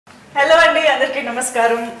Hello అండి, అందరికీ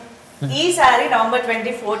నమస్కారం. ఈసారి నవంబర్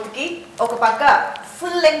 24th కి ఒక పక్క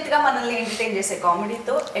ఫుల్ లెంగ్త్ గా మనల్ని ఎంటర్టైన్ చేసే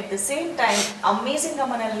కామెడీతో at the same time amazing గా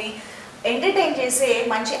మనల్ని ఎంటర్టైన్ చేసే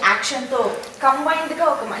మంచి యాక్షన్ తో కంబైన్డ్ గా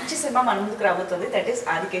ఒక మంచి సినిమా మన ముందుకు రాబోతుంది. That is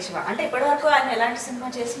Aadikeshava. అంటే ఇప్పటివరకు ఆయన ఎలాంటి సినిమా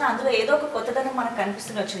చేసినా అందులో ఏదో ఒక కొత్తదనం మనకు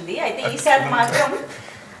కనిపిస్తూనే వచ్చింది. అయితే ఈసారి మాత్రం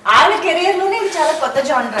ఆయన కెరియర్ లోనే ఇది చాలా కొత్త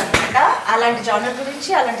జానర్ అనమాట. అలాంటి జానర్ గురించి,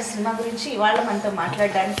 అలాంటి సినిమా గురించి ఇవాళ మనతో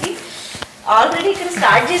మాట్లాడడానికి ఆల్రెడీ ఇక్కడ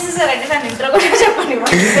స్టార్ట్ చేసేసారంటే నన్ను ఇంట్రో కూడా చెప్పండి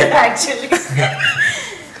యాక్చువల్లీ.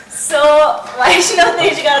 సో వైష్ణవ్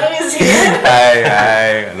తేజ్ గారు is here. Hi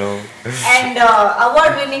hello. And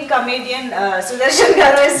award winning comedian Sudarshan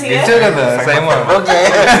గారు ఇస్ హియర్. కదా సైమన్. ఓకే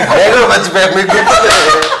నేను మర్చిపోయా మీకు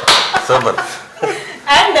super.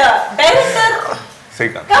 And director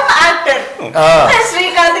Srikanth come actor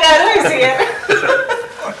Srikanth గారు ఇస్ హియర్.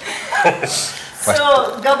 సో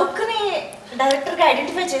గబుక్కుని డైరెక్టర్ గా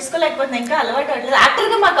ఐడెంటిఫై చేసుకోలేకపోతే ఇంకా అలవాటు అవ్వట్లేదు. యాక్టర్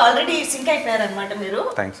గా మాకు ఆల్రెడీ సింక్ అయిపోయారు అనమాట మీరు.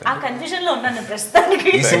 ఆ కన్ఫ్యూజన్ లో ఉన్నాను ప్రస్తుతానికి.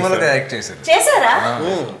 ఈ సినిమాలో యాక్ట్ చేశారా?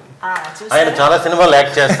 ఆయన చాలా సినిమాలు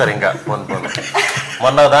యాక్ట్ చేస్తారు. ఇంకా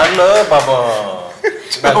మొన్న దాంట్లో పాపం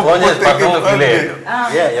ఫోన్ చేసి పక్కన ఫీల్ అయ్యాడు.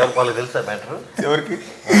 ఎవరికి వాళ్ళకి తెలుసా మ్యాటర్? ఎవరికి?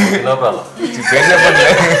 No problem.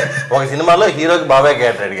 ఒక సినిమాలో హీరోకి బాబాయ్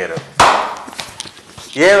క్యారెక్టర్ అడిగారు.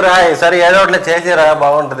 ఏం రా సరే ఏదో ఒకటి చేసేరా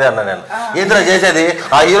బాగుంటది అన్న. నేను ఏంద్రా చేసేది?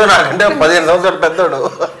 ఆ హీరో నాకంటే 15 సంవత్సరాలు పెద్దోడు.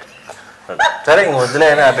 సరే ఇంక వద్దులే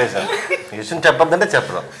అని ఆపేశాను. ఈ విషయం చెప్పొద్దంటే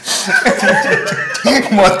చెప్పడం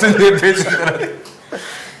మొత్తం చెప్పేసి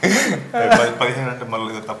 15 అంటే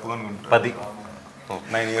మళ్ళీ తప్పుగా అనుకుంటా. 10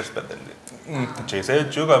 9 years పెద్దండి.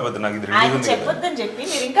 చేసేయచ్చు కాకపోతే నాకు ఇది రిలీజ్ ఉంది. చెప్పొద్దని చెప్పి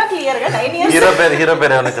మీరు ఇంకా క్లియర్ గా 9 years. హీరో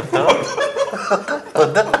పేరు ఏమైనా చెప్తావా?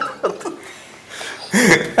 వద్దా?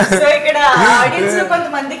 సో ఇక్కడ ఆడియన్స్ లో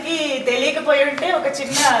కొంతమందికి తెలియకపోయి ఉంటే ఒక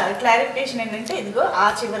చిన్న క్లారిఫికేషన్ ఏంటంటే, ఇదిగో ఆ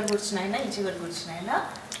చివరి కూర్చున్నాయినా ఈ చివరి కూర్చున్నాయినా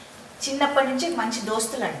చిన్నప్పటి నుంచి మంచి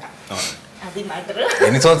దోస్తులు అంట. అది మ్యాటర్.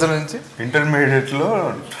 ఎన్ని సంవత్సరాల నుంచి? ఇంటర్మీడియట్ లో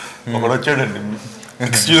ఒకడు వచ్చాడండి,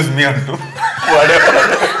 ఎక్స్క్యూజ్ మీ అంటూ.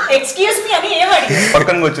 ఎక్స్క్యూజ్ మీ అని ఏమడి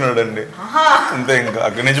పక్కనకి వచ్చినాడండి. అంతే. ఇంకా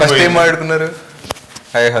అక్కడి నుంచి ఫస్ట్ ఏం ఆడుకున్నారు?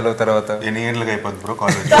 Hi hello. తర్వాత ఎన్ని గంటలకు అయిపోద్ది బ్రో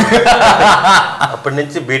కాలేజ్? అప్పటి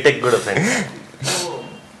నుంచి బీటెక్ కూడా ఫ్రెండ్స్.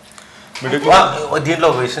 దీంట్లో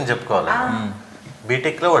ఒక విషయం చెప్పుకోవాలి.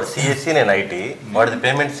 బీటెక్ లో వాడు సిఎస్సి, నేను ఐటీ. వాడిది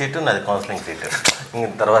పేమెంట్ సీటు, నాది కౌన్సిలింగ్ సీటు.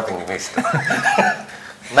 ఇంక తర్వాత ఇంక మీ ఇష్టం.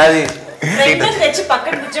 నాది తెచ్చి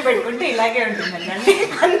పక్కన కూర్చోబెట్టుకుంటే ఇలాగే ఉంటుందండి.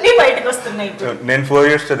 అన్ని బయటకు వస్తున్నాయి. నేను 4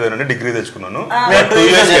 years చదివానండి, డిగ్రీ తెచ్చుకున్నాను. 2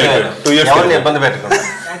 years ఎవరిని ఇబ్బంది పెట్టుకున్నాను.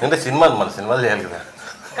 అంటే సినిమాలు మన సినిమాలు చేయాలి కదా.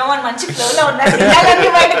 మంచి ఫ్లోలో ఉన్నారు.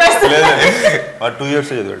 2 years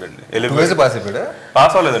చదివాడండి.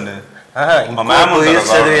 పాస్ అవ్వలేదండి.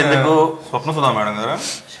 ఎందుకు? స్వప్న సుధా మేడం కదా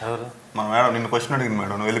మన మేడం. నిన్ను క్వశ్చన్ అడిగింది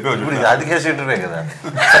మేడం, నువ్వు వెళ్ళిపోయావు. ఆదికేశవ ఇంటర్వ్యూ కదా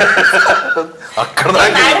అక్కడ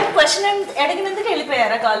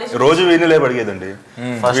రోజు వీళ్ళు లేపు అడిగేదండి.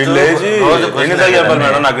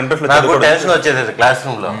 నాకు ఇంట్రెస్ట్ టెన్షన్ వచ్చేది. క్లాస్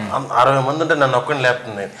రూమ్ లో 60 మంది ఉంటే నన్ను ఒక్కడిని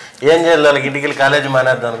లేపుతుంది. ఏం చేయాలి వాళ్ళకి? ఇంటికి వెళ్ళి కాలేజీ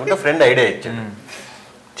మానేద్దాం అనుకుంటే ఫ్రెండ్ ఐడియా ఇచ్చాడు.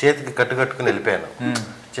 చేతికి కట్టుకట్టుకుని వెళ్ళిపోయాను.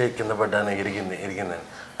 చేతి కింద పడ్డాను, ఇరిగిందని.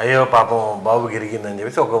 అయ్యో పాపం బాబుకి ఇరిగిందని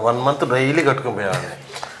చెప్పేసి ఒక 1 month డైలీ కట్టుకుని పోయేవాడిని.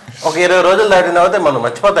 ఒక 20 రోజులు దాటిన తర్వాత మనం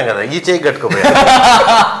మర్చిపోతాం కదా, ఈ చేయి కట్టుకుపోయాను.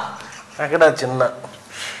 అక్కడ చిన్న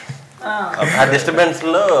ఆ డిస్టర్బెన్స్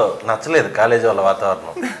లో నచ్చలేదు కాలేజీ వాళ్ళ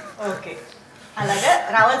వాతావరణం.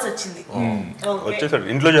 వచ్చేసాడు.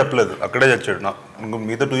 ఇంట్లో చెప్పలేదు, అక్కడే చచ్చాడు.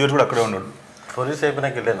 మిగతా 2 years కూడా అక్కడే ఉన్నాడు. 4 years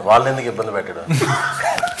అయిపోయినాక వెళ్ళాను. వాళ్ళు ఎందుకు ఇబ్బంది పెట్టాడు?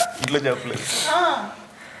 ఇంట్లో చెప్పలేదు.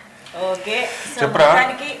 చెప్పరా?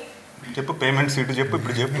 చెప్పు. పేమెంట్ సీటు చెప్పు.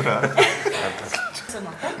 ఇప్పుడు చెప్పురా.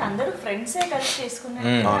 అందరూ ఫ్రెండ్సే కలిసి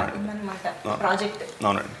చేసుకున్నారన్నమాట ప్రాజెక్ట్.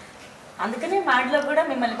 అవునండి. అందుకనే మ్యాడ్ లో కూడా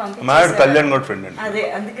మిమ్మల్ని పంపించారు. మ్యాడ్ కళ్యాణ్ కూడా ఫ్రెండ్ అండి. అదే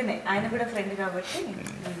అందుకనే ఆయన కూడా ఫ్రెండ్ కాబట్టి.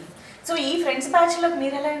 సో ఈ ఫ్రెండ్స్ బ్యాచ్ లో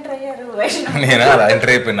మీరు ఎలా ఎంటర్ అయ్యారు? నేను అలా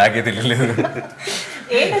ఎంటర్ అయిపోయి నాకే తెలియలేదు.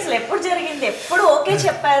 ఏంటి అసలు ఎప్పుడు జరిగింది? ఎప్పుడు ఓకే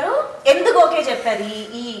చెప్పారు? ఎందుకు ఓకే చెప్పారు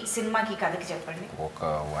ఈ సినిమాకి, కథకి చెప్పండి. ఒక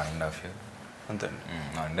 1.5 year అంతే.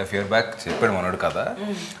 1.5 year బ్యాక్ చెప్పాడు మనోడు కదా.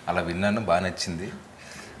 అలా విన్నాను, బాగా నచ్చింది.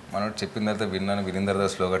 మనోడు చెప్పిన తర్వాత విన్న తర్వాత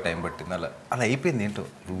స్లోగా టైం పట్టింది. అలా అయిపోయింది. ఏంటో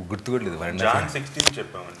గుర్తుకోలేదు. 16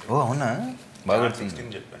 చెప్పామండి. ఓ అవునా? బాగా 16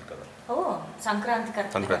 చెప్పాను కదా. ఓ సంక్రాంతి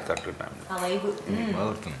కరెక్ట్ టైం. బాగా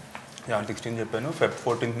గుర్తుంది. 16 చెప్పాను. Feb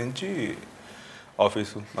 14th నుంచి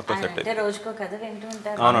ఆఫీసు మొత్తం సెట్ అయ్యి రోజుకో కథ వింటూ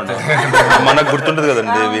ఉంటారు. అవునండి. మనకు గుర్తుంటుంది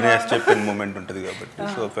కదండి, వినేసి చెప్పిన మూమెంట్ ఉంటుంది కాబట్టి.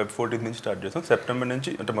 సో Feb 14th నుంచి స్టార్ట్ చేస్తాం. సెప్టెంబర్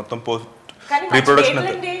నుంచి అంటే మొత్తం పోస్ట్ ప్రీ ప్రొడక్షన్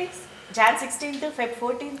అంతా. Jan 16th, Feb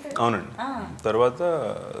 14th. అవునండి. తర్వాత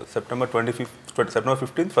September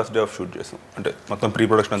 15th first day of shoot చేసాం. అంటే మొత్తం ప్రీ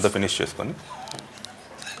ప్రొడక్షన్ అంతా ఫినిష్ చేసుకొని.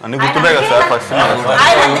 అన్ని గుర్తుంటాయి కదా సార్. ఫస్ట్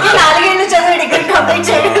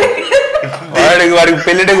వాడికి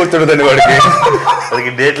పెళ్ళిటే గుర్తుండదండి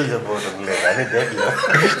వాడికి డేట్లు చెప్పవటం లేదు అని డేట్లు.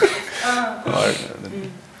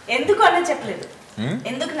 ఎందుకు అని చెప్పలేదు,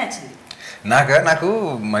 ఎందుకు నచ్చింది? నాకు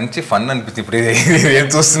మంచి ఫన్ అనిపిస్తుంది. ఇప్పుడు ఏం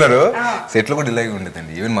చూస్తున్నారు సెట్లో కూడా ఇలాగే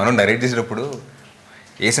ఉండేదండి. ఈవెన్ మనం డైరెక్ట్ చేసేటప్పుడు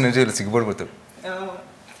వేసిన నుంచి సిగ్గుపడిపోతాడు.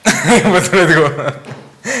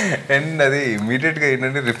 అండ్ అది ఇమీడియట్గా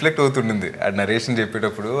ఏంటంటే రిఫ్లెక్ట్ అవుతుండింది ఆ నరేషన్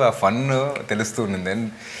చెప్పేటప్పుడు, ఆ ఫన్ తెలుస్తూ ఉండింది. అండ్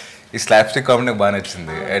ఈ స్లాప్స్టిక్ కామెడీ నాకు బాగా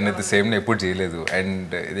నచ్చింది. అండ్ అట్ ద సేమ్ ఎప్పుడు చేయలేదు.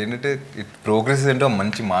 అండ్ ఇదేంటంటే ఇట్ ప్రోగ్రెస్ అంటే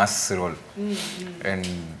మంచి మాస్ రోల్.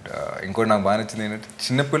 అండ్ ఇంకోటి నాకు బాగా నచ్చింది ఏంటంటే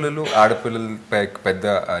చిన్నపిల్లలు ఆడపిల్లలు పెద్ద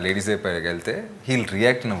లేడీస్ పైకి వెళ్తే heal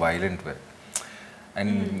react in violent way.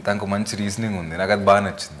 And దానికి మంచి రీజనింగ్ ఉంది, నాకు అది బాగా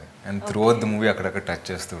నచ్చింది. And through out the movie అక్కడక్కడ టచ్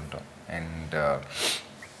చేస్తూ ఉంటాం. And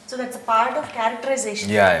so that's a part of characterisation.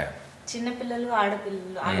 Yeah చిన్న పిల్లలు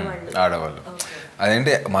ఆడవాళ్ళు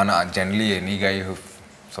అదేంటే మన జనరలీ ఎనీ గై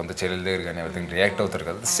సొంత చెల్లెల దగ్గర కానీ ఎవరిథింగ్ రియాక్ట్ అవుతారు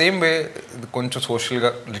కదా, సేమ్ వే కొంచెం సోషల్గా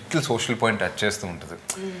లిటిల్ సోషల్ పాయింట్ టచ్ చేస్తూ ఉంటుంది.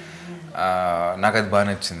 నాకు అది బాగా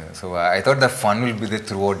నచ్చింది. So I thought the fun will be the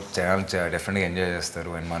through out. జనాలు డెఫినెట్గా ఎంజాయ్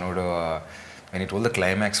చేస్తారు. అండ్ మనోడు when it whole the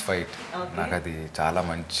climax fight, నాకు అది చాలా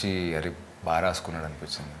మంచి బాగా రాసుకున్నాడు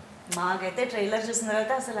అనిపించింది. మాకైతే ట్రైలర్ చూసిన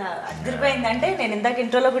తర్వాత అసలు అదిరిపోయింది. అంటే నేను ఇందాక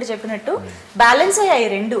ఇంట్రోలో కూడా చెప్పినట్టు బ్యాలెన్స్ అయ్యాయి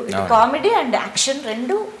రెండు, కామెడీ అండ్ యాక్షన్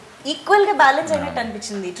రెండు ఈక్వల్ గా బ్యాలెన్స్ అయినట్టు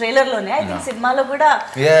అనిపించింది ట్రైలర్ లోనే. ఐ థింక్ సినిమాలో కూడా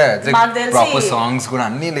మాకు తెలిసి సాంగ్స్ కూడా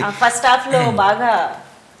అన్ని ఫస్ట్ హాఫ్ లో బాగా.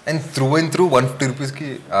 అండ్ త్రూ 150 రూపీస్కి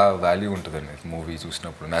ఆ వాల్యూ ఉంటుందండి మూవీ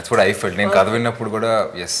చూసినప్పుడు. That's what I felt. నేను కథ విన్నప్పుడు కూడా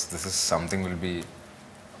yes this is something will be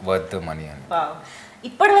worth the money అని.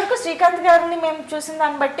 ఇప్పటి వరకు శ్రీకాంత్ గారిని మేము చూసిన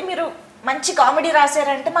దాన్ని బట్టి మీరు మంచి కామెడీ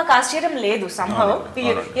రాశారంటే మాకు ఆశ్చర్యం లేదు. సంభవ్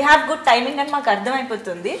యూ హ్యావ్ గుడ్ టైమింగ్ అని మాకు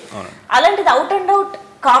అర్థమైపోతుంది. అలాంటిది out and out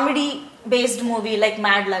comedy based movie like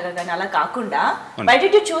mad లాగా కానీ అలా కాకుండా why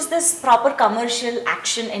did you choose this proper commercial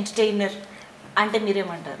action entertainer అంటే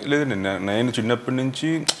మీరేమంటారు? లేదండి, నేను చిన్నప్పటి నుంచి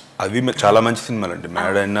అవి చాలా మంచి సినిమాలు అండి.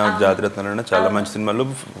 మ్యాడ్ అయినా జాతిరత్నాలైనా చాలా మంచి సినిమాలు,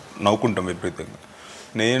 నవ్వుకుంటాం విపరీతంగా.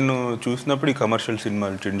 నేను చూసినప్పుడు ఈ కమర్షియల్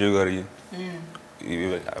సినిమాలు చిరంజీవి గారి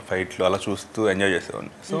ఫైట్లు అలా చూస్తూ ఎంజాయ్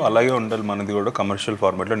చేసేవాడిని. సో అలాగే ఉండాలి మనది కూడా, కమర్షియల్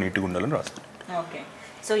ఫార్మాట్లో నీట్గా ఉండాలని రాస్తాను. Okay,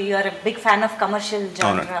 so you are a big fan of commercial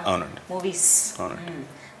genre movies.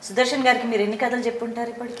 Sudarshan గారికి మీరు ఎన్ని కథలు చెప్పుంటారు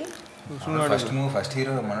ఇప్పటికి? ఫస్ట్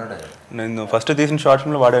హీరో మనోడే. నేను ఫస్ట్ తీసిన షార్ట్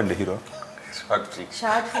ఫిల్మ్లో వాడండి హీరో.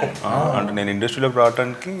 షార్ట్ ఫిల్మ్ అంటే నేను ఇండస్ట్రీలోకి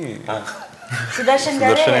రావడానికి సుదర్శన్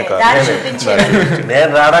గారే దారి చూపించారు. నేను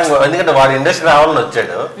రావడానికి, ఎందుకంటే వాడు ఇండస్ట్రీ రావాలని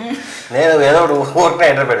వచ్చాడు, నేను ఏదో ఊరికే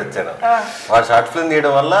ఎంటర్ప్రైడ్ వచ్చాను. వాడు షార్ట్ ఫిల్మ్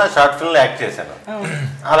తీయడం వల్ల షార్ట్ ఫిల్మ్ యాక్ట్ చేశాను,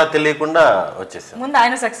 అలా తెలియకుండా వచ్చేసాను. ముందు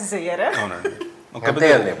ఆయన సక్సెస్ అయ్యారా? అవునండి.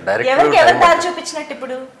 దారి చూపించినట్టు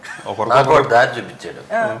ఇప్పుడు నాకు వాడు దారి చూపించాడు.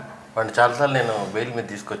 వాడిని చాలాసార్లు నేను బెయిల్ మీద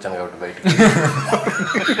తీసుకొచ్చాను కాబట్టి బయటకి,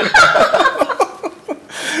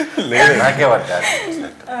 నాకే వాడు దారి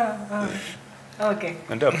చూపించినట్టు.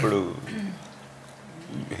 అంటే అప్పుడు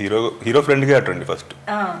హీరో ఫ్రెండ్ క్యారెక్టర్ అండి ఫస్ట్.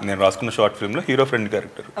 నేను రాసుకున్న షార్ట్ ఫిల్మ్ లో hero friend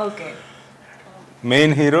character.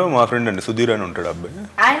 Main hero మా ఫ్రెండ్ అండి, సుధీర్ అని ఉంటాడు అబ్బాయి.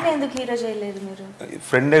 ఆయన ఎందుకు హీరో చేయలేదు మీరు?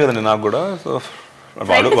 ఫ్రెండే కదండి నాకు కూడా. సో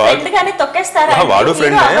వాడు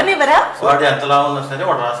ఫ్రెండ్, వాడు ఎంతలా ఉన్నా సరే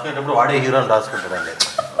వాడు రాసుకునేటప్పుడు వాడే హీరో అని రాసుకుంటాడండి,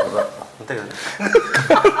 అంతే కదా.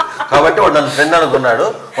 కాబట్టి వాడు నన్ను ఫ్రెండ్ అనుకున్నాడు.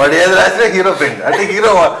 వాడు ఏది రాసినా హీరో ఫ్రెండ్ అంటే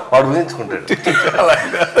హీరో వాడు ఊహించుకుంటాడు.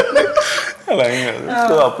 అలాగే కాదు.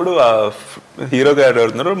 సో అప్పుడు ఆ హీరో క్యారెక్టర్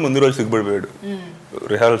అవుతున్నారు. ముందు రోజు సిగ్గుపడిపోయాడు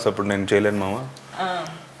రిహార్సల్స్ అప్పుడు, నేను చేయలేను మామ.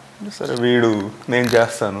 సరే వీడు నేను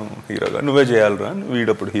చేస్తాను హీరోగా, నువ్వే చేయాలిరా అని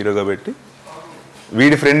వీడు అప్పుడు హీరోగా పెట్టి,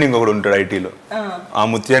 వీడి ఫ్రెండ్ ఇంకొకటి ఉంటాడు ఐటీలో, ఆ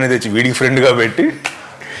ముత్యాన్ని తెచ్చి వీడికి ఫ్రెండ్గా పెట్టి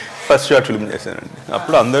ఫస్ట్ షార్ట్ ఫిల్మ్ చేశానండి.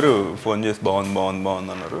 అప్పుడు అందరూ ఫోన్ చేసి బాగుంది బాగుంది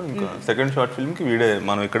బాగుంది అన్నారు. ఇంకా సెకండ్ షార్ట్ ఫిల్మ్కి వీడే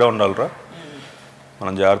మనం ఇక్కడే ఉండాలిరా,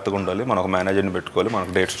 మనం జాగ్రత్తగా ఉండాలి, మనం ఒక మేనేజర్ని పెట్టుకోవాలి,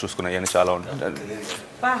 మనకు డేట్స్ చూసుకున్నాయి అని చాలా ఉంటాయి,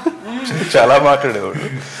 చాలా మాట్లాడేవాడు.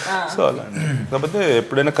 సో అలా కాకపోతే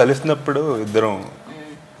ఎప్పుడైనా కలిసినప్పుడు ఇద్దరం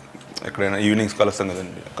ఎక్కడైనా ఈవినింగ్స్ కలుస్తాం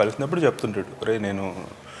కదండి, కలిసినప్పుడు చెప్తుంటాడు, రే నేను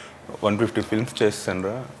 150 ఫిల్మ్స్ చేస్తాను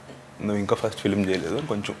రా, నువ్వు ఇంకా ఫస్ట్ ఫిల్మ్ చేయలేదు,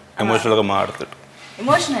 కొంచెం ఎమోషనల్గా మాట్లాడతాడు.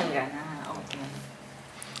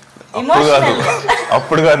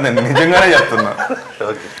 అప్పుడు కాదు, నేను నిజంగానే చెప్తున్నా.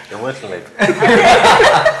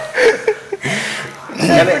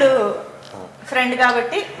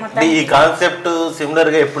 ఈ కాన్సెప్ట్ సిమిలర్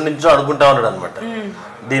గా ఎప్పటి నుంచో అనుకుంటా ఉన్నాడు అనమాట.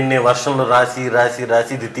 దీన్ని వర్షంలో రాసి రాసి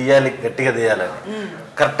రాసి ఇది తీయాలి, గట్టిగా తీయాలని.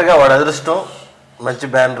 కరెక్ట్ గా వాడు అదృష్టం, మంచి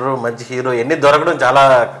బ్యానర్, మంచి హీరో, ఎన్ని దొరకడం చాలా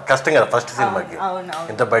కష్టం కదా ఫస్ట్ సినిమాకి,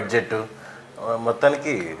 ఇంత బడ్జెట్,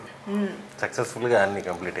 మొత్తానికి సక్సెస్ఫుల్ గా అన్ని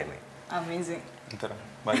కంప్లీట్ అయినాయి.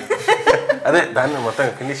 అదే దాన్ని మొత్తం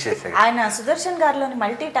ఫినిష్ చేశారు. ఆయన సుదర్శన్ గారిలోని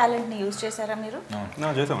మల్టీ టాలెంట్ ని యూజ్ చేశారా మీరు?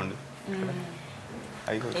 చేసామండి.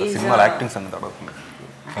 సినిమాలో యాక్టింగ్స్ అన్నది అడుగుతుంది.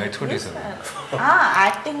 ఫైట్స్ కూడా చేశారు.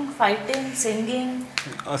 Acting, fighting,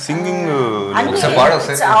 singing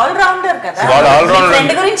all rounder కదా.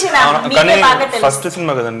 ఫ్రెండ్ గురించి కానీ ఫస్ట్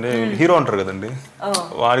సినిమా కదండి, హీరో ఉంటారు కదండి,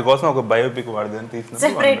 వాడి కోసం ఒక బయోపిక్ వాడిదని తీసిన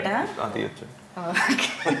తీయచ్చు.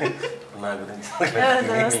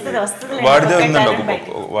 వాడిదే ఉందండి,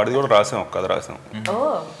 వాడిది కూడా రాసాం, ఒక కథ రాసాం.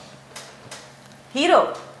 హీరో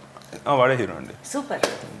వాడే హీరో అండి. సూపర్,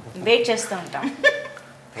 వెయిట్ చేస్తూ ఉంటాం.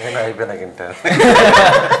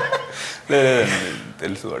 లేదండి,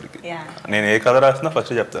 తెలుసు వాడికి. నేను ఏ కథ రాసినా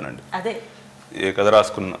ఫస్ట్ చెప్తానండి. అదే ఏ కథ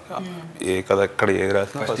రాసుకున్నా, ఏ కథ ఎక్కడ ఏది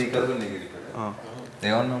రాసినా ఫస్ట్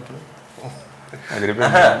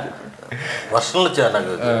వర్షంలో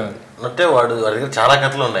అంటే వాడి దగ్గర చాలా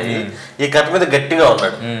కథలు ఉన్నాయి. ఈ కథ మీద గట్టిగా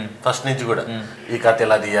ఉన్నాడు ఫస్ట్ నుంచి కూడా, ఈ కథ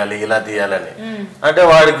ఇలా తీయాలి ఇలా తీయాలని. అంటే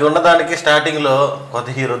వాడికి ఉన్నదానికి స్టార్టింగ్ లో కొత్త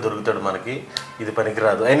హీరో దొరుకుతాడు మనకి, ఇది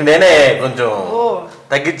పనికిరాదు అని నేనే కొంచెం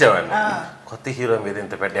తగ్గించేవాడిని. కొత్త హీరో మీద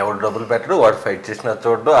ఇంత పెట్టి ఎవడు డబ్బులు పెట్టడు, వాడు ఫైట్ చేసిన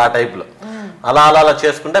చూడడు, ఆ టైప్ లో అలా అలా అలా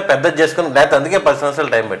చేసుకుంటే పెద్దది చేసుకుని లేకపోతే అందుకే 10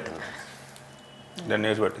 సంవత్సరాలు టైం పట్టింది. 10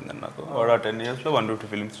 years పట్టిందండి నాకు. వాడు ఆ 10 years లో 150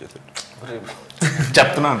 films చేశాడు.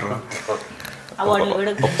 చెప్తున్నాను,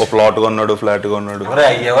 ఒక ప్లాట్ కొన్నాడు, ఫ్లాట్ కొన్నాడు.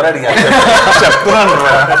 ఎవరు అడిగారు? చెప్తున్నాను,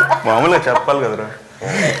 మామూలుగా చెప్పాలి కదరా.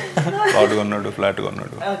 ప్లాట్ కొన్నాడు, ఫ్లాట్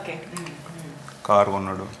కొన్నాడు, కార్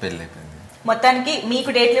కొన్నాడు, పెళ్ళి అయిపోయింది. మొత్తానికి మీకు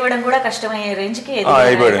డేట్లు ఇవ్వడం కూడా కష్టమయ్యే రేంజ్ కి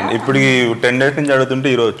అయిపోయాడు. ఇప్పుడు 10 days నుంచి అడుగుతుంటే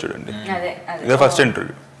ఈరోజు వచ్చాడండి. ఇదే ఫస్ట్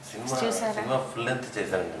ఇంటర్వ్యూ.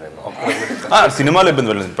 సినిమాలో ఇబ్బంది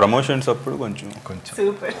పడలేదు, ప్రమోషన్స్ అప్పుడు కొంచెం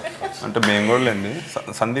అంటే మేము కూడా లేండి.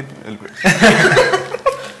 సందీప్ వెళ్ళిపోయాడు.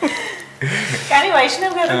 కానీ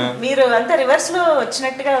వైష్ణవ్ గారు, మీరు అంతా రివర్స్ లో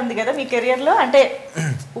వచ్చినట్టుగా ఉంది కదా మీ కెరియర్ లో. అంటే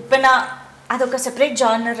ఉప్పెన అదొక సెపరేట్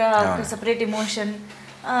జానర్, ఒక సెపరేట్ ఎమోషన్.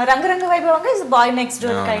 రంగరంగ వైభవంగా is bye next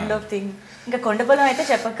door kind of thing. ఇంకా కొండపొలం అయితే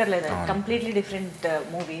చెప్పక్కర్లేదు, completely different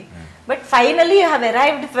movie. But finally you have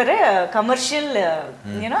arrived for commercial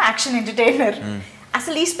action entertainer.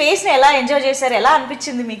 అసలు ఈ స్పేస్ ని ఎలా ఎంజాయ్ చేశారు, ఎలా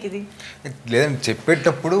అనిపించింది మీకు ఇది? లేదండి,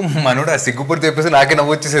 చెప్పేటప్పుడు మనోడు ఆ సిగ్గుపడి చెప్పేసి నాకే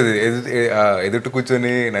నవ్వు వచ్చేసేది, ఎదుటి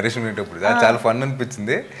కూర్చొని నరేషినప్పుడు. అది చాలా ఫన్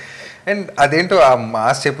అనిపించింది. అండ్ అదేంటో ఆ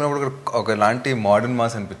మాస్ చెప్పినప్పుడు ఒకలాంటి మోడర్న్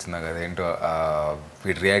మాస్ అనిపించింది నాకు. అదేంటో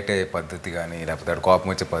వీడు రియాక్ట్ అయ్యే పద్ధతి కానీ, లేకపోతే ఆడు కోపం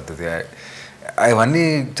వచ్చే పద్ధతి, అవన్నీ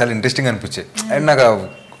చాలా ఇంట్రెస్టింగ్ అనిపించాయి. అండ్ నాకు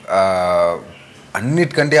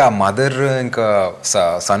అన్నిటికంటే ఆ మదర్ ఇంకా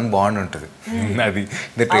సన్ బాండ్ ఉంటుంది, అది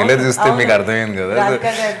ట్రైలర్ చూస్తే మీకు అర్థమైంది కదా,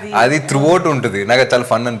 అది త్రూ అవుట్ ఉంటుంది. నాకు చాలా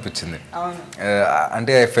ఫన్ అనిపించింది.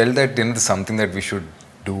 అంటే I full that something that we should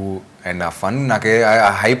do. And ఆ ఫన్ నాకు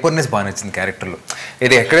ఆ హైపర్నెస్ బాగా నచ్చింది క్యారెక్టర్లో.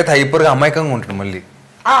 ఇది ఎక్కడైతే హైపర్గా అమాయకంగా ఉంటుంది, మళ్ళీ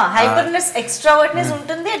హైపర్నెస్, ఎక్స్ట్రావర్ట్నెస్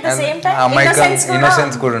ఉంటుంది, at the same time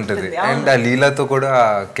innocence కూడా ఉంటుంది. అండ్ ఆ లీలాతో కూడా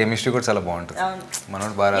కెమిస్ట్రీ కూడా చాలా బాగుంటుంది.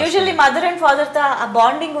 మనోడు బాగా యూజువల్లీ మదర్ అండ్ ఫాదర్ తో ఆ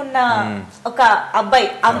బాండింగ్ ఉన్న ఒక అబ్బాయి,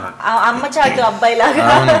 అమ్మ చాటు అబ్బాయి లాగా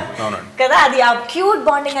కదా, అది ఆ క్యూట్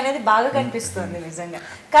బాండింగ్ అనేది బాగా కనిపిస్తుంది నిజంగా.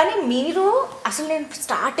 కానీ మీరు అసలు నేను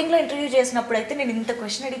స్టార్టింగ్ లో ఇంటర్వ్యూ చేసినప్పుడు అయితే నేను ఇంత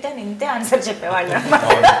క్వశ్చన్ అడిగితే నేను ఇంతే ఆన్సర్ చెప్పేవాళ్ళు.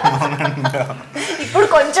 ఇప్పుడు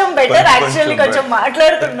కొంచెం బెటర్, యాక్చువల్లీ కొంచెం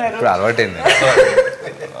మాట్లాడుతున్నారు. అలవాటైంది.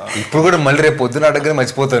 ఇప్పుడు కూడా మళ్ళీ రేపు పొద్దున అడగని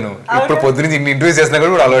మర్చిపోతాను. ఇప్పుడు పొద్దున ఇన్ని ఇంటర్వ్యూస్ చేసినా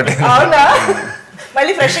కూడా అలవాటైంది. అవునా?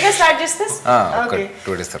 మళ్ళీ ఫ్రెష్ గా స్టార్ట్ చేస్తే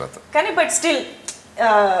 2 days తర్వాత. కానీ బట్ స్టిల్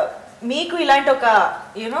మీకు ఇలాంటి ఒక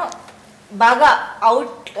యూనో బాగా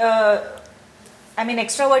out I mean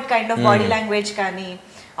extrovert kind of body language కానీ,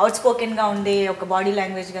 అవుట్ స్పోకెన్ గా ఉండే ఒక బాడీ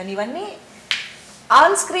లాంగ్వేజ్ కానీ, ఇవన్నీ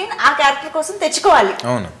ఆన్ స్క్రీన్ ఆ క్యారెక్టర్ కోసం తెచ్చుకోవాలి.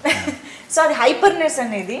 సో అది హైపర్నెస్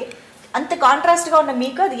అనేది అంత కాంట్రాస్ట్ గా ఉన్న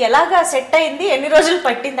మీకు అది ఎలాగా సెట్ అయింది, ఎన్ని రోజులు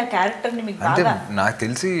పట్టింది ఆ క్యారెక్టర్ ని మీకు? అంటే నాకు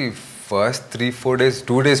తెలిసి ఫస్ట్ 3-4 days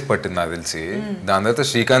 2 days పట్టింది నాకు తెలిసి. దాని తర్వాత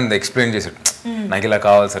శ్రీకాంత్ ఎక్స్ప్లెయిన్ చేసాడు, నాకు ఇలా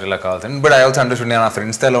కావాలి సార్, ఇలా కావాలి sir. But I also understood, నేను నా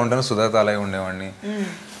ఫ్రెండ్స్తో ఎలా ఉంటాను, సుధాతో అలాగే ఉండేవాడిని.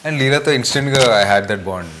 అండ్ లీలాతో ఇన్స్టెంట్గా I had that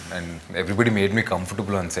bond. And everybody made me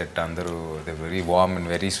comfortable on set. అందరూ they very warm and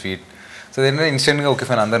very sweet. So దేని ఇన్స్టెంట్గా ఓకే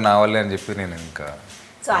ఫైన్, అందరు నా వాళ్ళే అని చెప్పి నేను ఇంకా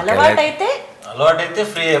అలవాటైతే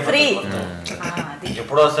ఫ్రీ.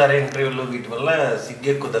 ఎప్పుడోసారి ఇంటర్వ్యూలు వీటి వల్ల సిగ్గు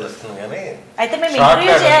ఎక్కువ తెలుస్తుంది. కానీ అయితే మేము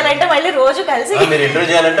ఇంటర్వ్యూ చేయాలంటే మళ్ళీ రోజు కలిసి, మీరు ఇంటర్వ్యూ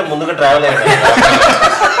చేయాలంటే ముందుగా ట్రావెల్ అయ్యారు.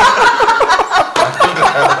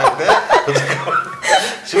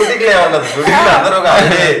 షూటింగ్ ఏమన్నది, షూటింగ్ అందరూ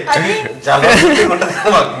చాలా ఉంటుంది,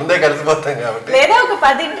 మాకు ముందే కలిసిపోతాం కాబట్టి. లేదా ఒక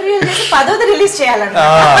 10 ఇంటర్వ్యూలు చేసి 10th రిలీజ్ చేయాలంట.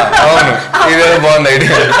 బాగుంది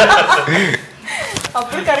ఐడియా,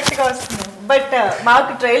 అప్పుడు కరెక్ట్ గా వస్తుంది. బట్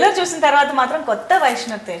మాకు ట్రైలర్ చూసిన తర్వాత మాత్రం కొత్త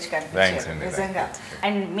వైష్ణవ్ తేజ్ కనిపించారు నిజంగా.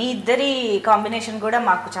 అండ్ మీ ఇద్దరి కాంబినేషన్ కూడా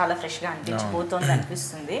మాకు చాలా ఫ్రెష్ గా అనిపించిపోతుంది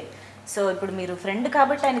అనిపిస్తుంది. సో ఇప్పుడు మీరు ఫ్రెండ్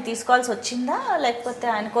కాబట్టి ఆయన తీసుకోవాల్సి వచ్చిందా, లేకపోతే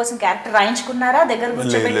ఆయన కోసం క్యారెక్టర్ రాయించుకున్నారా దగ్గర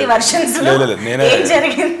కూర్చోబెట్టి వర్షన్స్ లో? ఏం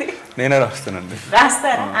జరిగింది? నేనే రాస్తానండి.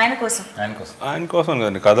 రాస్తారా ఆయన కోసం? ఆయన కోసం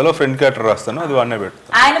కదండి, కథలో ఫ్రెండ్ క్యారెక్టర్ రాస్తాను, అది వాడినే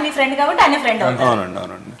పెడతాను. ఆయన మీ ఫ్రెండ్ కాబట్టి ఆయన ఫ్రెండ్ అవుతారు.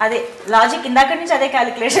 అవునండి. అదే లాజిక్, ఇందాక నుంచి అదే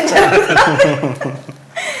క్యాలిక్యులేషన్.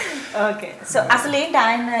 ఓకే, సో అసలు ఏంటి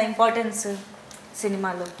ఆయన ఇంపార్టెన్స్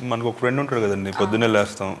సినిమాలో? మనకు ఒక ఫ్రెండ్ ఉంటాడు కదండి, పొద్దున్నే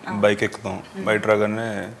లేస్తాం, బైక్ ఎక్కుతాం, బయట రాగానే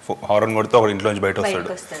హారన్ కొడితే ఒకటి ఇంట్లోంచి బయట వస్తాడు,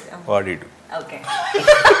 వాడీడు. ఓకే,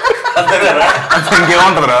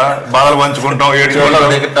 ఇంకేముంటుందిరా, బాధలు పంచుకుంటాం,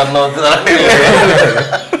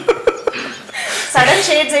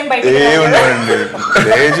 ఏముంటారండి.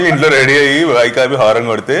 లేచి ఇంట్లో రెడీ అయ్యి బైక్ ఆపి హారన్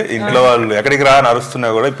కొడితే ఇంట్లో వాళ్ళు ఎక్కడికి రా నడుస్తున్నా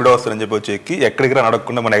కూడా ఇప్పుడే వస్తారని చెప్పి వచ్చి ఎక్కి ఎక్కడికి రా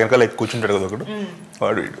నడకుండా మన ఎక్కడికల్లా ఎక్కి కూర్చుంటాడు కదా ఒకడు,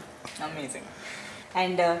 వాడు వీడు.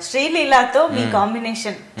 అండ్ శ్రీలీలతో మీ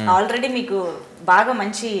కాంబినేషన్ ఆల్రెడీ మీకు బాగా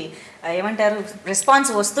మంచి ఏమంటారు రెస్పాన్స్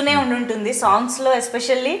వస్తూనే ఉంటుంది సాంగ్స్ లో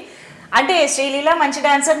ఎస్పెషల్లీ. అంటే శ్రీలీల మంచి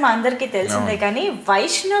డాన్సర్ మా అందరికీ తెలిసిందే, కానీ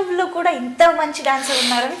వైష్ణవ్ లో కూడా ఇంత మంచి డాన్సర్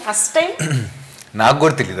ఉన్నారని ఫస్ట్ టైం నాకు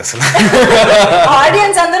కూడా తెలియదు అసలు.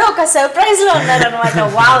 ఆడియన్స్ అందరూ ఒక సర్ప్రైజ్ లో ఉన్నారనమాట,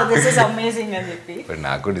 వావ్ దిస్ ఇస్ అమేజింగ్ అని చెప్పి.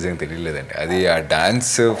 నాకు కూడా నిజంగా తెలియలేదండి అది. ఆ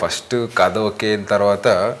డాన్స్ ఫస్ట్ కథ ఓకే తర్వాత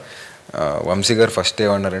వంశీ గారు ఫస్ట్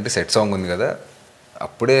ఏమన్నారంటే సెట్ సాంగ్ ఉంది కదా,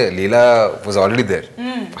 అప్పుడే లీలా was already there,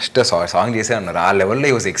 first song చేసే అన్నారు. ఆ లెవెల్లో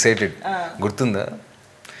హీ వాజ్ ఎక్సైటెడ్. గుర్తుందా,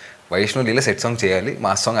 వైష్ణవ్ లీలా సెట్ సాంగ్ చేయాలి,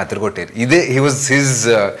 మా సాంగ్ అతను కొట్టారు. ఇదే he was his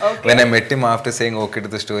when I met him after saying okay to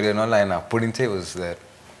the story and all. ఆయన అప్పటి నుంచే వాజ్ దేర్,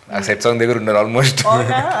 ఆ సెట్ సాంగ్ దగ్గర ఉన్నారు ఆల్మోస్ట్.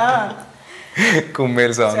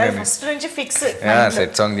 కుమ్మేల్ సాంగ్ అని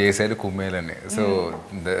సెట్ సాంగ్ చేశారు కుమ్మేల్ అని. So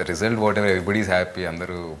the result what ever everybody is happy,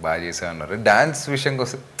 అందరూ బాగా చేశా అన్నారు. డాన్స్ విషయంకి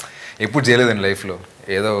వస్తే ఎప్పుడు చేయలేదండి లైఫ్లో.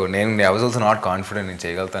 ఏదో నేను I was also not confident నేను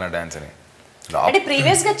చేయగలుగుతాను డాన్స్ అని.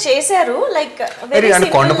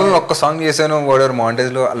 కొండపల్లి ఒక్క సాంగ్ చేశాను వాడెవర్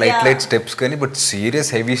మాంటేజ్ లో లైట్ స్టెప్స్ కానీ, బట్ సీరియస్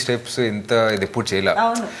హెవీ స్టెప్స్ ఇంత ఇది ఎప్పుడు చేయలే.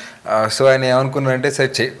 సో ఆయన ఏమనుకున్నారంటే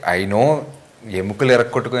సరే ఐ నో ఎముకలు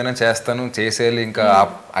ఎరక్కొట్టుకుైనా చేస్తాను, చేసేయాలి, ఇంకా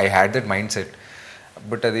I had that mind set.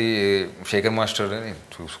 But అది శేఖర్ మాస్టర్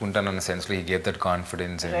చూసుకుంటాను అన్న సెన్స్లో he gave that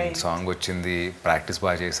confidence. And song వచ్చింది, ప్రాక్టీస్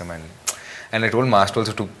బాగా చేసామని. And I told master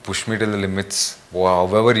also to push me till the limits.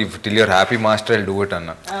 However, till you're happy, master, I'll do it,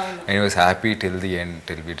 Anna. And he was happy till the end,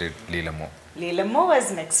 till we did Leelamo. Leelamo was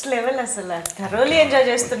next level asala. Thoroughly enjoy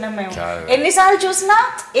చేస్తున్నాం మేము. ఎన్నిసార్లు చూసినా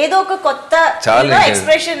ఏదో ఒక కొత్త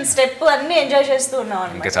expression step అన్ని enjoy చేస్తూ ఉన్నాం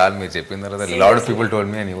అన్నమాట. ఇంకా చాలా మీరు చెప్పిన తర్వాత lot of people told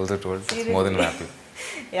me and he also told more than happy.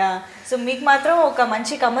 Yeah. So మీకు మాత్రం ఒక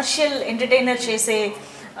మంచి కమర్షియల్ ఎంటర్టైనర్ చేసే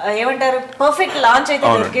ఏమంటారు పర్ఫెక్ట్ లాంచ్ అయితే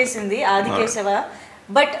దొరికేసింది ఆదికేశవ.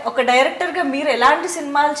 బట్ ఒక డైరెక్టర్గా మీరు ఎలాంటి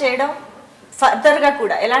సినిమాలు చేయడం, ఫర్దర్గా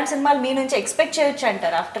కూడా ఎలాంటి సినిమాలు మీ నుంచి ఎక్స్పెక్ట్ చేయొచ్చు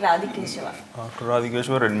అంటారు ఆఫ్టర్ ఆదికేశవ? ఆఫ్టర్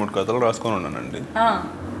ఆదికేశవ 2-3 కథలు రాసుకొని ఉన్నానండి.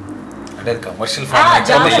 అంటే కమర్షియల్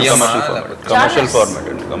ఫార్మాట్ అండి,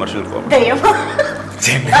 కమర్షియల్ ఫార్మాట్.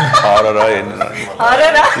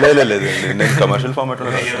 లేదు నేను కమర్షియల్ ఫార్మాట్ లో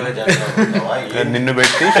నిన్ను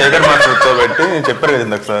పెట్టి శేఖర్ మాస్టర్తో పెట్టి చెప్పారు కదా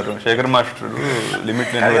ఇందాక సార్, శేఖర్ మాస్టర్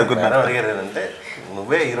లిమిట్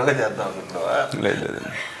నువ్వే హీరోగా చేద్దాం అనుకుంటున్నావా? లేదు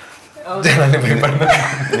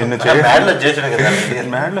నిన్ను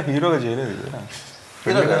మ్యాడ్లో హీరోగా చేయలేదు కదా.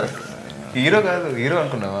 హీరో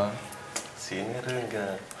అనుకున్నావా? సీనియర్ ఇంకా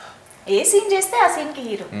ఏ సీన్ చేస్తే ఆ సీన్ కి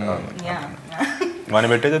హీరో. మన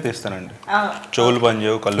పెట్టేదే తీస్తానండి. చెవులు పని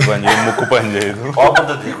చేయవు, కళ్ళు పని చేయవు, ముక్కు పని చేయదు,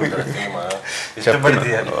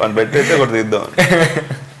 అని పెట్టేస్తే ఒకటి తీద్దాం.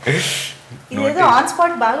 ఇదేదో ఆన్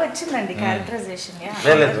స్పాట్ బాగా వచ్చిందండి క్యారెక్టరైజేషన్.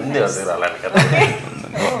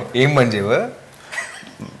 ఏం పని చేయవా?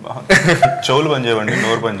 చెవులు పని చేయవండి,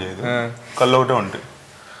 నోరు పని చేయదు, కళ్ళు ఒకటే ఉంటాయి,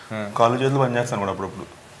 కాళ్ళు చేతులు పని చేస్తాను కూడా అప్పుడప్పుడు.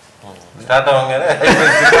 స్టార్ట్ అవ్వగానే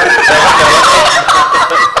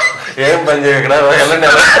ఏం పని చేయ ఇక్కడ వెళ్ళండి.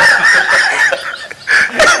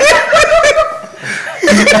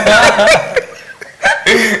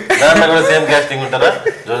 దాంట్లో కూడా సేమ్ కాస్టింగ్ ఉంటారా?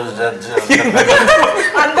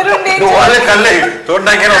 వాళ్ళే కళ్ళే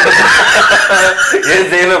చూడడానికే ఉంటుంది, ఏం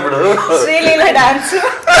చేయలేప్పుడు. శ్రీలీల డాన్స్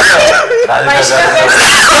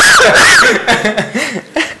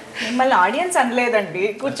మిమ్మల్ని ఆడియన్స్ అనలేదండి,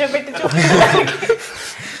 కూర్చోబెట్టి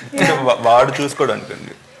వాడు చూసుకోవడానికి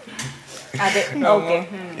అండి. అదే ఓకే.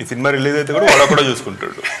 ఈ సినిమా రిలీజ్ అయితే కూడా వాడు కూడా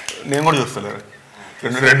చూసుకుంటాడు, నేను కూడా చూస్తాను.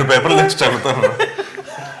 2 పేపర్లు తెచ్చి చదువుతాను.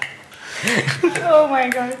 Oh my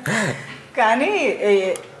God. కానీ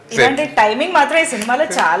ఇలాంటి టైమింగ్ మాత్రం ఈ సినిమాలో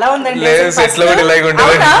చాలా ఉందండి.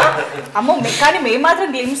 అమ్మో, కానీ మేము మాత్రం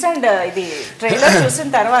గ్లిమ్స్ అండ్ ఇది ట్రైలర్ చూసిన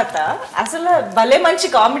తర్వాత అసలు భలే మంచి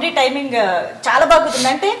కామెడీ టైమింగ్ చాలా బాగుంటుంది.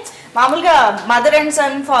 అంటే మామూలుగా mother and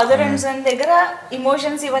sun, father and sun దగ్గర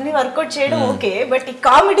ఇమోషన్స్ ఇవన్నీ వర్కౌట్ చేయడం ఓకే, బట్ ఈ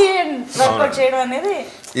కామెడీ వర్కౌట్ చేయడం అనేది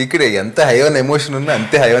ఇక్కడ ఎంత హై ఆన్ ఎమోషన్ ఉన్నా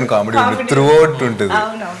అంతే high on comedy through out ఉంటుంది.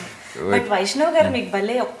 అవునవును. బట్ వైష్ణవ్ గారు మీకు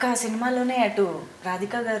భలే ఒక్క సినిమాలోనే అటు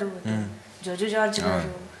రాధిక గారు, జోజు జార్జ్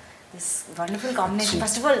గారు, this wonderful combination.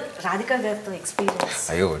 First of all, Radhika గారితో experience.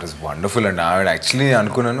 అయ్యో ఇట్ వాస్ వండర్ఫుల్ అండి. ఆవిడ యాక్చువల్లీ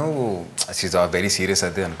అనుకున్నాను షీఈ్ వెరీ సీరియస్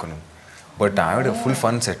అదే అనుకున్నాను, బట్ ఆవిడ ఫుల్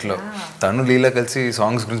ఫన్ సెట్లో. తను లీలా కలిసి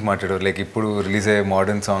సాంగ్స్ గురించి మాట్లాడారు, లైక్ ఇప్పుడు రిలీజ్ అయ్యే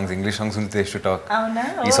మోడర్న్ సాంగ్స్, ఇంగ్లీష్ సాంగ్స్ గురించి టేస్ట్ టాక్,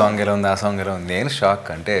 ఈ సాంగ్ ఎలా ఉంది ఆ సాంగ్ ఎలా ఉంది. నేను షాక్,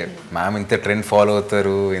 అంటే మ్యామ్ ఇంత ట్రెండ్ ఫాలో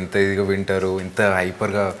అవుతారు, ఇంత ఇదిగా వింటారు, ఇంత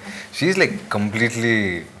హైపర్గా. She like completely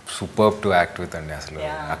superb to act with అండి. అసలు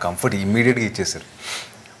ఆ కంఫర్ట్ ఇమ్మీడియట్గా ఇచ్చేసారు.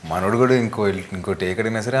 మనోడు కూడా ఇంకో టేక్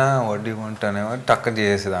అడిగినా సరే వడ్డీ కొంటానే టక్కన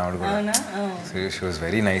చేసేది ఆవిడ కూడా. She was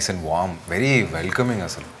very nice and warm, very welcoming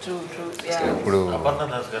అసలు. ఇప్పుడు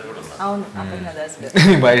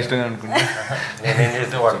బాగా ఇష్టంగా అనుకుంటా.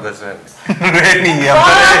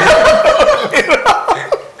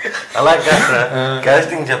 అలా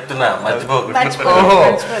కాస్టింగ్ చెప్తున్నా మర్చిపోకుండా.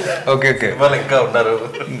 ఓకే ఓకే, వాళ్ళు ఇంకా ఉన్నారు.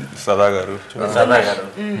 సదా గారు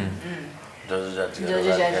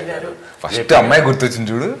ఫస్ట్ అమ్మాయి గుర్తొచ్చింది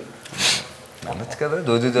చూడు, అనొచ్చు కదా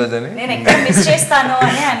జోజు జోజ్ అని. నేను ఎక్కడ మిస్ చేస్తాను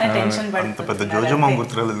అని అన్న టెన్షన్ అంత పెద్ద జోజు మామ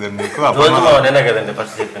గుర్తురాలేదు కానీ నీకు. నేనే కదండి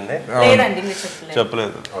ఫస్ట్ చెప్పింది. లేదండి మీరు చెప్పలేదు.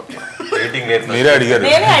 చెప్పలేదు, వెయిటింగ్ లేదు, మీరే అడిగారు.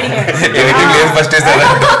 నేనే అడిగాను. ఎడిటింగ్ లేదు ఫస్ట్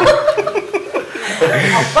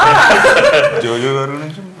అబ్బా జోజు గారి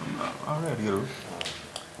గురించి ఆవిడ అడిగారు.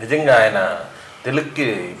 నిజంగా ఆయన తెలుగుకి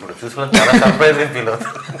ఇప్పుడు చూసుకుని చాలా సర్ప్రైజ్ ఫీల్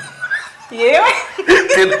అవుతారు.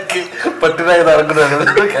 తెలుగుకి పట్టిన అనుకున్నాను.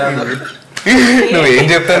 నువ్వేం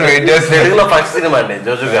చెప్తాను వెయిట్ చేస్తా. తెలుగులో ఫస్ట్ సినిమా అండి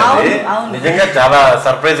జోజు గారి. నిజంగా చాలా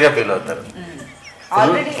సర్ప్రైజ్ గా ఫీల్ అవుతారు,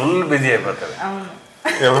 ఫుల్ బిజీ అయిపోతారు.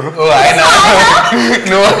 ఎవరు ఆయన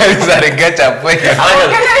నువ్వు సరిగ్గా చెప్ప.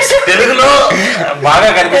 తెలుగులో బాగా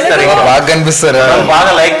కనిపిస్తారు, బాగా కనిపిస్తారా,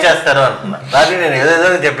 బాగా లైక్ చేస్తారు అంటున్నా. దాన్ని నేను ఏదేదో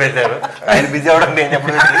చెప్పేశాను. ఆయన బిజీ అవ్వడం నేను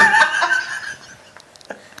ఎప్పుడు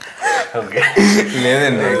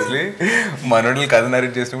లేదండి. యాక్చువల్లీ మనోళ్ళు కథ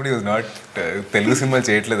నరేట్ చేసినప్పుడు ఈ వాజ్ నాట్ తెలుగు సినిమాలు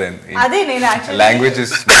చేయట్లేదు ఆయన,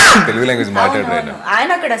 లాంగ్వేజెస్ తెలుగు లాంగ్వేజ్ మాట్లాడారు ఆయన.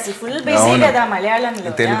 అక్కడ అసలు ఫుల్ బిజీ కదా మలయాళంలో,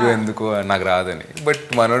 తెలుగు ఎందుకు నాకు రాదని. బట్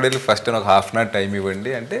మనోడు వెళ్ళి ఫస్ట్ నాకు హాఫ్ అన్ అవర్ టైం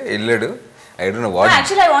ఇవ్వండి అంటే వెళ్ళాడు. I don't know what.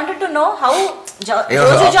 Actually, I wanted to know how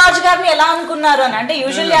Joju George గారిని ఎలా అనుకున్నారు అని. అంటే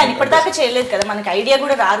యూజువల్లీ ఆయన ఇప్పటిదాకా చేయలేదు కదా, మనకి ఐడియా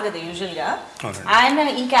కూడా రాదు కదా యూజువల్ గా. ఆయన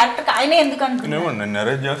ఈ క్యారెక్టర్ ఆయన ఎందుకు అనుకున్నారు? నేను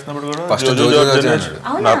నరేట్ చేస్తున్నప్పుడు కూడా ఫస్ట్ జోజు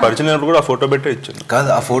నా పరిచయం అయినప్పుడు కూడా ఆ ఫోటో పెట్టే ఇచ్చాను. కాదు,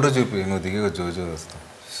 ఆ ఫోటో చూపి నువ్వు దిగి జోజు వస్తా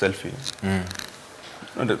సెల్ఫీ.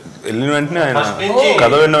 అంటే వెళ్ళిన వెంటనే ఆయన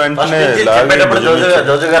కథ విన్న వెంటనే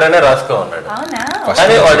జోజు గారనే రాసుకో ఉన్నాడు.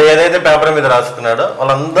 కానీ వాడు ఏదైతే పేపర్ మీద రాసుకున్నాడో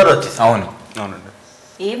వాళ్ళందరూ వచ్చి. అవును అవునండి.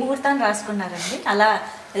 ఏ ముహూర్తాన్ని రాసుకున్నారండి? అలా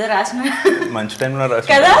ఏదో రాసిన మంచి టైంలో రాసి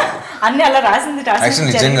కదా, అన్ని అలా రాసింది.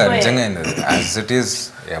 నిజంగా నిజంగా అయింది అది. యాజ్ ఇట్ ఈస్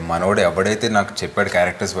మనోడు ఎవడైతే నాకు చెప్పాడు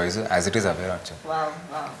characters wise as it is away వచ్చాను.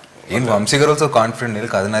 ఏం వంశీ గారు ఆల్సో కాన్ఫిడెంట్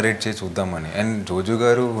వెళ్ళి కథ నరేట్ చేసి చూద్దామని. అండ్ జోజు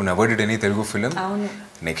గారు never did any Telugu film.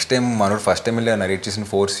 Next time మనోడు ఫస్ట్ టైం వెళ్ళి నరేట్ చేసిన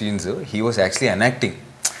 4 scenes he was actually enacting.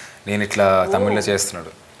 నేను ఇట్లా తమిళ్లో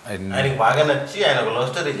చేస్తున్నాడు. ఆయనకి బాగా నచ్చి ఆయన ఒక లవ్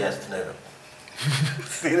స్టోరీ చేస్తున్నారు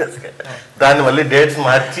సీరియస్గా. దాన్ని మళ్ళీ డేట్స్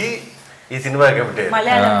మార్చి ఈ సినిమాకి పెట్టారు.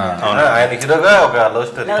 ఆయన హీరోగా ఒక love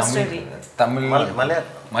story Tamil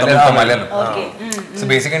Malayalam. So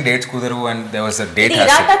basic dates కుదరవు and there was a date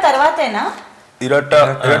తర్వాతేనా ఇరాట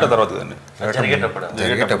తర్వాత కదండి,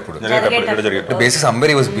 జరిగేటప్పుడు basics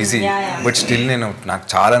amber was busy. But still నాకు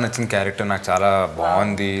చాలా నచ్చిన క్యారెక్టర్, నాకు చాలా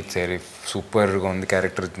బాగుంది, సరే సూపర్ గా ఉంది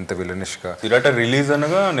క్యారెక్టర్, ఇంత విలనిష్ గా. ఇరాట రిలీజ్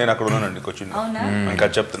అనగా నేను అక్కడ ఉన్నానండి కొచ్చిన్. ఇంకా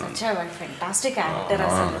చెప్తున్నాను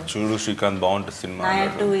చూడు శ్రీకాంత్ బాగుంటుంది సినిమా.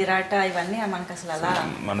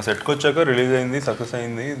 మన సెట్కి వచ్చాక రిలీజ్ అయింది, సక్సెస్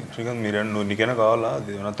అయింది. శ్రీకాంత్ నువ్వు నీకైనా కావాలా,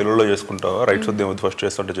 అది ఏమైనా తెలుగులో చేసుకుంటావా, రైట్స్ వద్ద ఫస్ట్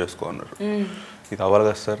చేస్తుంటే చేసుకో అన్నారు. ఇది అవ్వాలి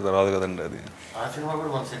కదా సార్, తర్వాత కదండి అది. ఆ సినిమా కూడా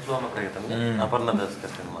మన సెట్లో ఉన్న ప్రయత్నం అపర్ణ దాస్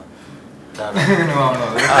గారి సినిమా.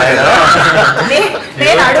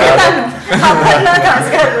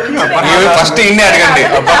 ఫస్ట్ ఇన్ని అడగండి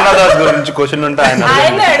అపర్ణ దాస్ గురించి క్వశ్చన్ ఉంటే ఆయన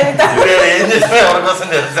ఏం చేస్తే ఎవరి కోసం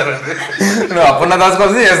చేస్తారు? నువ్వు అపర్ణ దాస్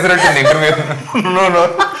కోసం చేస్తున్నట్టు ఇంటర్వ్యూ.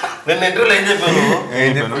 నేను ఇంటర్వ్యూలో ఏం చెప్పాను,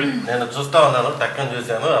 నేను చూస్తా ఉన్నాను, టక్కని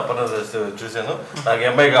చూశాను, అపర్ణ దాస్ చూశాను, నాకు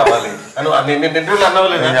అమ్మాయి కావాలి అని నేను ఇంటర్వ్యూలో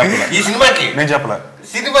అన్నవాళ్ళు. ఈ సినిమాకి నేను చెప్పలే,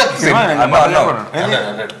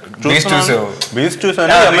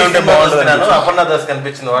 అపర్ణ దాస్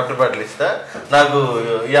కనిపించింది వాటర్ బాటిల్ ఇస్తా, నాకు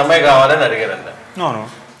ఈ అమ్మాయి కావాలని అడిగారంట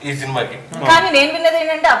ఈ సినిమాకి. కానీ నేను విన్నది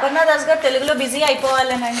ఏంటంటే అపర్ణ దాస్ గారు తెలుగులో బిజీ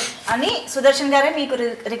అయిపోవాలని అని సుదర్శన్ గారే మీకు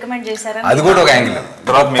రికమెండ్ చేశారా? అది కూడా ఒక యాంగిల్.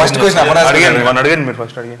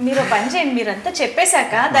 మీరు పని చేయండి, మీరంతా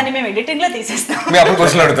చెప్పేశాక దాన్ని మేము ఎడిటింగ్ లో తీసేస్తాం.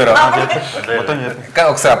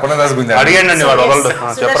 ఒకసారి అపర్ణ దాస్ గురించి అడిగండి.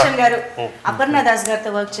 సుదర్శన్ గారు, అపర్ణ దాస్ గారితో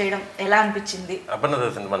వర్క్ చేయడం ఎలా అనిపించింది? అపర్ణ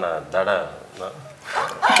దాస్ మన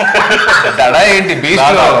దాడా ఏంటి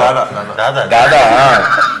దాదా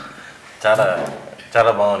చాలా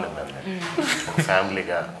చాలా బాగుండిందండి.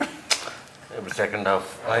 ఫ్యామిలీగా ఇప్పుడు సెకండ్ హాఫ్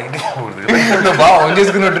బాగా ఆన్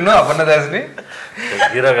చేసుకున్నట్టున్నావు అపర్ణ దాస్ని.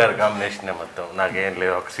 హీరో గారి కాంబినేషన్ మొత్తం నాకేం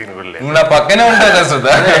లేవు, ఒక సీన్ కూడా లేదు. నువ్వు నా పక్కనే ఉంటావు కదా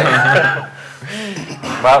సుధా.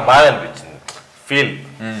 బాగా అనిపించింది ఫీల్.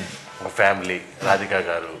 ఫ్యామిలీ, రాధిక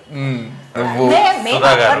గారు,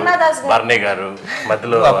 సుధా గారు, బర్నీ గారు,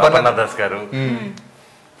 మధ్యలో అపర్ణ దాస్ గారు.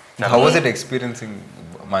 How was it experiencing?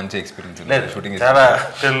 మంచి ఎక్స్పీరియన్స్ లేదు, షూటింగ్ చాలా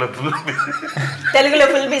తెలుగులో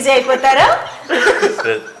ఫుల్ బిజీ అయిపోతారా?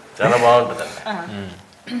 చాలా బాగుంటుందండి.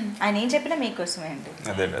 ఆయన ఏం చెప్పినా మీకోసమే అండి.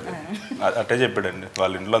 అదే అట్టే చెప్పాడండి,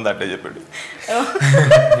 వాళ్ళ ఇంట్లో అంతా అట్టే చెప్పాడు.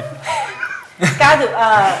 కాదు,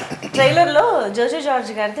 ట్రైలర్లో జోజో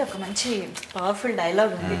జార్జ్ గారిది ఒక మంచి పవర్ఫుల్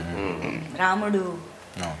డైలాగ్ ఉంది. రాముడు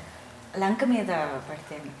లంక మీద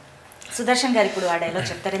పడితే సుదర్శన్ గారు ఇప్పుడు ఆ డైలాగ్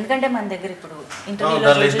చెప్తారు. ఎందుకంటే మన దగ్గర ఇప్పుడు ఇంటర్వ్యూలో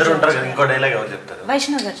ఇంకో డైలాగ్ ఎవరు చెప్తారు?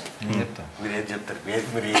 వైష్ణవ్ గారు మీరేం చెప్తారు?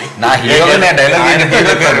 ఆయన డైలాగ్ ఆయన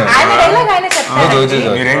చెప్తారు.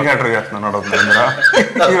 మీరేం క్యారెక్టర్ చేస్తున్నాను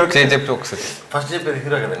చెప్పి ఒకసారి. ఫస్ట్ చెప్పేది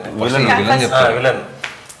హీరో కదండి. విలన్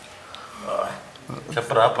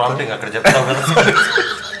చెప్పరా ప్రాంప్టింగ్ అక్కడ చెప్తావు కదా.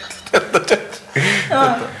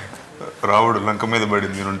 రాముడు లంక మీద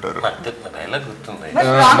పడింది ఉంటారు. డైలాగ్ గుర్తుంది.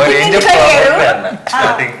 మరి ఏం చెప్తావు?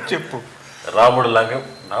 స్టార్టింగ్ చెప్పు. రాముడు లంక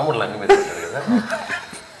మీద ఉంటాడు కదా.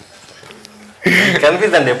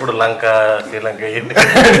 కన్ఫ్యూజ్ అండి ఎప్పుడు లంక శ్రీలంక ఏంటి.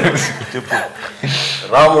 చెప్పు.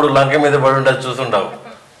 రాముడు లంక మీద పడి ఉండదు చూసుంటావు.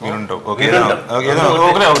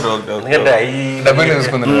 ఎందుకంటే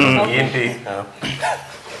ఏంటి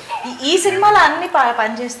ఈ సినిమాలో అన్ని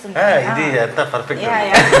పనిచేస్తుంది. ఇది ఎంత పర్ఫెక్ట్.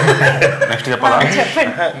 నెక్స్ట్ చెప్పాలా?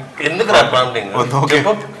 చెప్పండి. ఎందుకు రా ప్రాంప్టింగ్?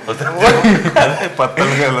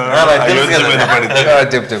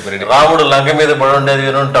 రాముడు లంక మీద పడి ఉండేది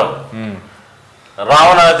వినుంటావు.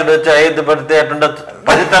 రావణాసుడు వచ్చి అయోధ్య పడితే ఎట్టుండదు.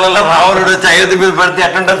 10 తలలో రావణుడు వచ్చి అయోధ్య మీద పడితే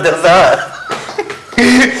ఎట్టుండదు తెలుసా?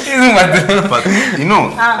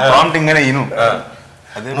 ప్రాంప్టింగ్ అనే ఇను.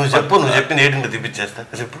 అదే నువ్వు చెప్పు, నువ్వు చెప్పి నేటింటి తీపిచ్చేస్తా.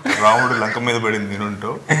 చెప్పు. రాముడు లంక మీద పడింది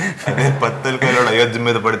తినుంటావు, అదే 10 తలకాయలు అయోధ్య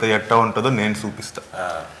మీద పడితే ఎట్టా ఉంటుందో నేను చూపిస్తా.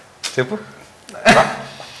 చెప్పు.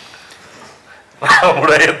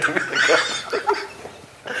 రాముడు అయోధ్య మీద,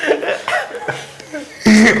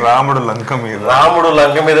 రాముడు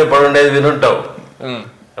లంక మీద పడి ఉండేది వినుంటావు.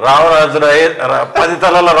 రావణాసుడు 10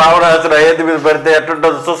 తలలో రావణాసుడు అయోధ్య మీద పడితే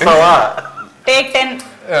ఎట్టుంటుందో చూస్తావా? టేక్ 10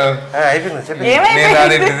 అయిపోయింది. చెప్పి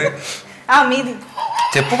మీది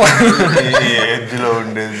చెప్పు. ఏజ్లో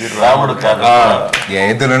ఉండేది రాముడు కాదు.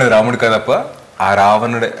 ఏదులోనే రాముడు కాదప్ప, ఆ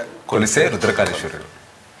రావణుడే కొలిసే రుద్రకాళేశ్వరుడు.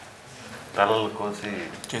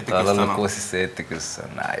 తలలు కోసి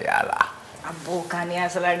చేతికిస్తున్నాయాలా. అబ్బో, కానీ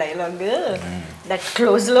అసలు ఆ డైలాగ్ దట్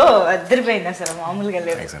క్లోజ్ లో అద్దరిపోయింది అసలు, మామూలుగా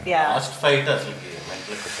లేదు.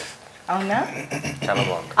 అవునా? చాలా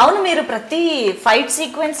బాగుంది. అవును, మీరు ప్రతి ఫైట్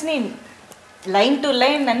సీక్వెన్స్ ని లైన్ టు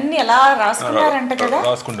లైన్ అన్ని ఎలా రాసుకున్నారంట కదా?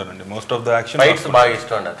 రాసుకుంటానండి. Most of the action fights బాగా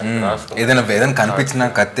ఇష్టం అండి. ఏదైనా కనిపించినా,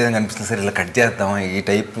 కత్తి ఏదైనా కనిపిస్తుంది సరే ఇలా కట్ చేద్దామా, ఈ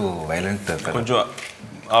టైప్ వైలెంట్ కొంచెం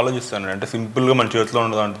ఆలోచిస్తాను. అంటే సింపుల్ గా మన చేతిలో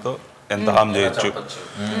ఉన్న దాంట్లో ఎంత హామ్ చేయొచ్చు,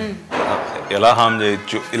 ఎలా హామ్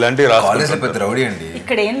చేయొచ్చు, ఇలాంటివి పెద్ద రౌడీ అండి.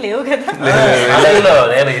 ఇక్కడ ఏం లేవు కదా.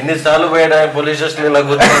 నేను ఎన్నిసార్లు పోయాడా పోలీస్ స్టేషన్ ఇలా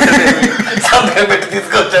సంతకం పెట్టి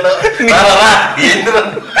తీసుకొచ్చాను.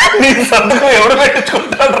 ఎవరు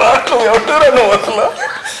పెట్టించుకుంటాడు రా, ఎవరు అసలు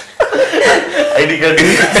ID card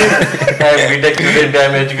BTech student,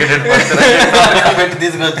 educated person పెట్టి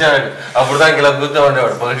తీసుకొచ్చాడు. అప్పుడు దానికి ఇలా కూర్చో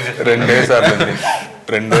ఉండేవాడు పోలీస్ స్టేషన్.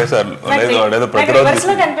 2 సార్లు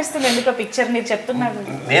ప్రతిరోజు కనిపిస్తుంది. ఎందుకో పిక్చర్ మీరు చెప్తున్నారు,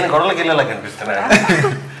 నేను గొడవలకి వెళ్ళేలా కనిపిస్తున్నాను.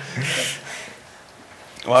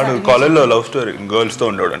 వాడు కాలేజ్లో లవ్ స్టోరీ గర్ల్స్ తో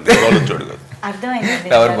ఉండేవాడు అండి, గొడవలు వచ్చాడు కదా. అర్థమైంది.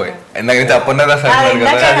 ఎవరు పోయి ఎందుకంటే తప్పన్నదా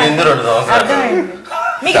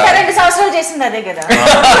మీకు 2 సంవత్సరాలు చేసింది అదే కదా.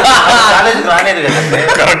 కాలేజీకి రానేది కదండి,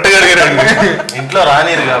 కరెక్ట్ గా ఇంట్లో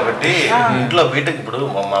రానిరు కాబట్టి. ఇంట్లో బీటెక్ ఇప్పుడు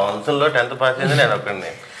మా వంశంలో 10th పాస్ అయింది నేను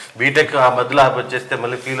ఒక్కడిని. బీటెక్ ఆ మధ్యలో ఆపి వచ్చేస్తే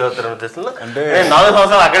మళ్ళీ ఫీల్ అవుతారు ఉద్దేశంలో అంటే 4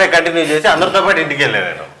 సంవత్సరాలు అక్కడే కంటిన్యూ చేసి అందరితో పాటు ఇంటికి వెళ్ళాను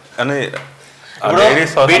నేను.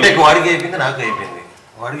 బీటెక్ వాడికి అయిపోయింది, నాకు అయిపోయింది.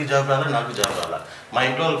 వాడికి జాబ్ రాలా, నాకు జాబ్ రాలా. మా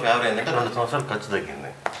ఇంట్లో వాళ్ళకి ఫేవర్ ఏంటంటే 2 సంవత్సరాలు ఖర్చు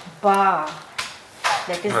తగ్గింది.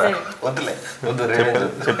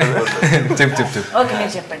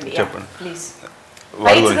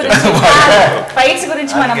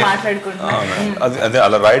 అదే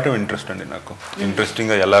అలా రాయటం ఇంట్రెస్ట్ అండి నాకు. ఇంట్రెస్టింగ్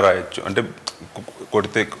గా ఎలా రాయొచ్చు అంటే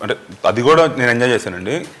కొడితే, అంటే అది కూడా నేను ఎంజాయ్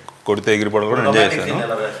చేశానండి. కొడితే ఎగిరిపోవడం కూడా ఎంజాయ్ చేశాను.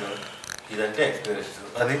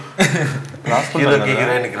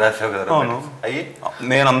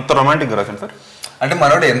 నేను అంత రొమాంటిక్ రాశాను సార్. అంటే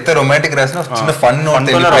మనోడు ఎంత రొమాంటిక్ రాసినా చిన్న ఫన్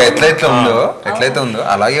ఎట్లయితే ఉందో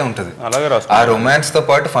అలాగే ఉంటది. అలాగే ఆ రొమాన్స్ తో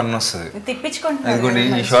పాటు ఫన్ వస్తుంది. ఇదిగోండి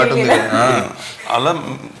ఈ షార్ట్ ఉంది, అలా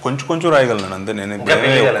కొంచెం రాయగలను అంతే. నేను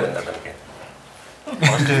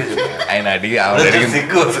ఆయన అడిగి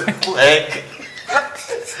సిగ్గు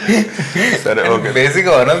సరే ఓకే. బేసిక్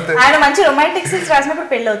ఆయన మంచి రొమాంటిక్ సీన్స్ రాసినప్పుడు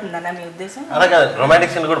పెళ్లి అవుతుందన్న మీ ఉద్దేశం? అలా కాదు,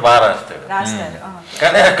 రొమాంటిక్ సీన్ కూడా బాగా రాస్తాడు.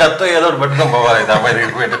 కానీ ఆ కత్తో ఏదో ఒకటి పట్టుకొని పోవాలి అమ్మాయి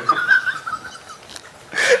దిగిపోయాడు.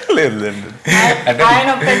 లేదండి ఆయన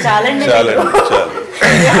ఒక్క చాలండి.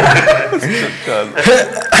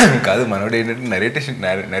 కాదు మనోడు ఏంటంటే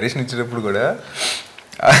నరేషన్ ఇచ్చేటప్పుడు కూడా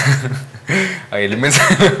ఆ ఎలిమెంట్స్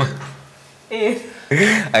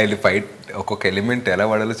ఆయన ఫైట్ ఒక్కొక్క ఎలిమెంట్ ఎలా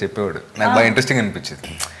వాడాలో చెప్పేవాడు. నాకు బాగా ఇంట్రెస్టింగ్ అనిపించింది.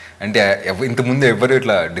 అంటే ఇంతకుముందు ఎవరు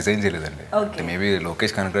ఇట్లా డిజైన్ చేయలేదండి. మేబీ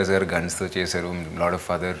లోకేష్ కనకరాజ్ గారు గన్స్తో చేశారు. Lot of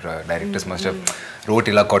other directors must have wrote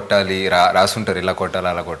ఇలా కొట్టాలి రాసుంటారు, ఇలా కొట్టాలి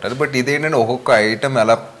అలా కొట్టాలి. బట్ ఇదేంటంటే ఒక్కొక్క ఐటమ్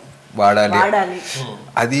ఎలా వాడాలి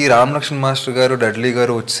అది రామ్ లక్ష్మణ్ మాస్టర్ గారు డడ్లీ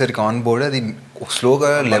గారు వచ్చేసరికి ఆన్ బోర్డ్ అది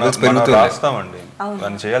స్లోగా లెవెల్స్ పెరుగుతుంది. రాస్తామండి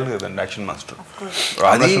దాన్ని చేయాలి కదండి యాక్షన్ మాస్టర్.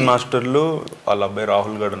 రామ్ మాస్టర్లు వాళ్ళ అబ్బాయి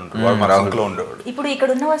రాహుల్ గారు రాహుల్ ఉండేవాడు. ఇప్పుడు ఇక్కడ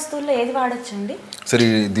ఉన్న వస్తువుల్లో ఏది వాడొచ్చండి? సరే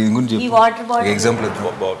దీని గురించి వాటర్ బాటిల్ ఎగ్జాంపుల్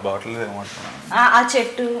బాటిల్ ఏమంటారు, ఆ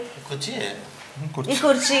చెట్టు, ఈ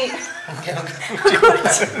కుర్చీ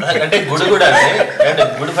అంటే గుడి కూడా అంటే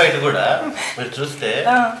గుడి ఫైట్ కూడా మీరు చూస్తే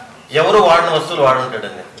ఎవరు వాడిన వస్తువులు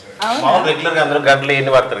వాడుంటాడండి. మామూలు రెగ్యులర్ గా అందరూ గంటలు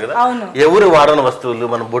ఎన్ని వాడతారు కదా, ఎవరు వాడని వస్తువులు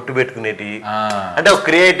మనం బొట్టు పెట్టుకునేటి అంటే ఒక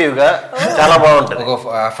క్రియేటివ్ గా చాలా బాగుంటుంది. ఒక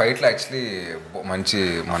ఫైట్ లో యాక్చువల్లీ మంచి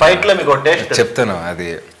ఫైట్ లో మీకు టేస్ట్ చెప్తాను, అది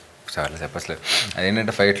చాలా చెప్పట్లేదు.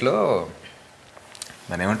 అదేంటంటే ఫైట్ లో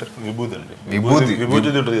దాని ఏమంటారు, విభూతి అండి. విభూతి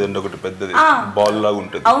ఉంటుంది కదండి, ఒకటి పెద్దది బాల్ లాగా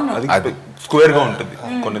ఉంటుంది, అది స్క్వేర్ గా ఉంటుంది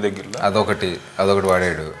కొన్ని దగ్గర. అదొకటి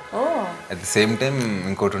వాడాడు. అట్ ది సేమ్ టైం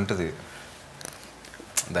ఇంకోటి ఉంటుంది,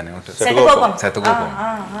 దాని ఏమంటారు, శతకోపం.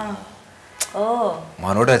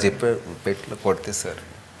 మనోడు అది చెప్పే పెట్లో కొడితే సార్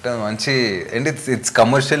మంచి అంటే ఇట్స్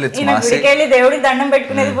కమర్షియల్, ఇట్స్ మాస్. దేవుడికి దండం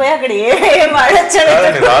పెట్టుకునేది పోయి అక్కడ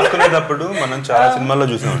రాసుకునేటప్పుడు మనం చాలా సినిమాల్లో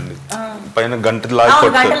చూసామండి, పైన గంట లాగా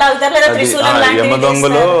కొట్టారు. యమ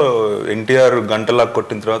దొంగలో ఎన్టీఆర్ గంట లాగా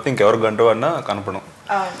కొట్టిన తర్వాత ఇంకెవరు గంట వాడినా కనపడం.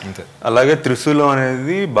 అలాగే త్రిశూలం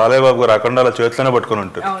అనేది బాలయ్య బాబు గారు అఖండాల చేతిలోనే పట్టుకొని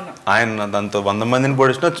ఉంటారు. ఆయన దాంతో 100 మందిని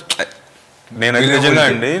పొడిచినా నేనైతే నిజంగా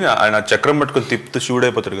అండి ఆయన చక్రం పట్టుకొని తిప్పుతూ షూడ్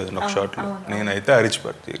అయిపోతాడు కదండి ఒక షాట్ లో, నేనైతే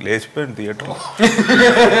అరిచిపడి లేచిపోయాను థియేటర్ లో.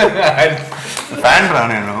 ఫ్యాన్ రా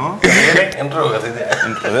నేను,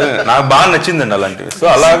 నాకు బాగా నచ్చిందండి అలాంటివి. సో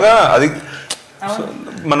అలాగా అది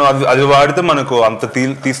మనం అది వాడితే మనకు అంత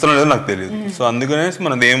తీస్తున్నా లేదో నాకు తెలియదు. సో అందుకనేసి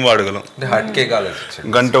మనం ఏం వాడగలం,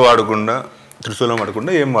 గంట వాడకుండా త్రిశూలం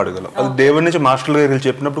వాడకుండా ఏం వాడగలం. అది దేవుడి నుంచి మాస్టర్ గారు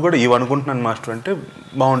చెప్పినప్పుడు కూడా ఇవి అనుకుంటున్నాను మాస్టర్ అంటే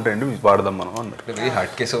బాగుంటాయండి వాడదాం మనం అన్నారు. Very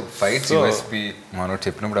hard case of fights USP మనం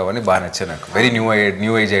చెప్పినప్పుడు అవన్నీ బాగా నచ్చాయి నాకు. వెరీ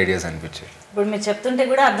న్యూ ఏజ్ ఐడియాస్ అనిపించాయి. ఇప్పుడు మీరు చెప్తుంటే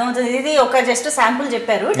కూడా అర్థమవుతుంది, ఇది ఒక జస్ట్ శాంపుల్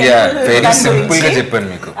చెప్పారు, వెరీ సింపుల్ గా చెప్పాను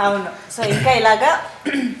మీకు. అవును. సో ఇంకా ఇలాగా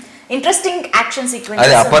ఇంట్రెస్టింగ్ యాక్షన్ సీక్వెన్స్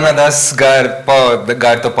అది అపర్ణ దాస్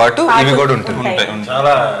గారితో పాటు ఇవి కూడా ఉంటుంది.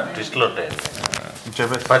 చాలా ట్విస్ట్లు ఉంటాయి.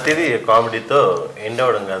 ప్రతిదీ కామెడీతో ఎండ్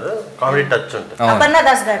అవ్వడం కాదు, కామెడీ టచ్ ఉంటుంది. అపర్ణ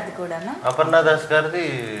దాస్ గారిది కూడా, అపర్ణ దాస్ గారిది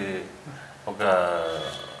ఒక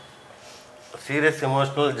సీరియస్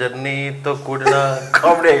ఎమోషనల్ జర్నీతో కూడిన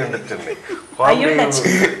కామెడీ అయి ఉండొచ్చండి.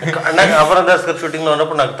 నాకు అపర్ణ దాస్ గారి షూటింగ్ లో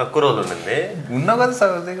ఉన్నప్పుడు నాకు తక్కువ రోజులు ఉండింది. ఉన్నావు కదా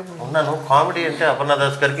ఉన్నాను. కామెడీ అంటే అపర్ణ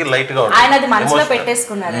దాస్ గారికి లైట్ గా ఆయన అది మనసులో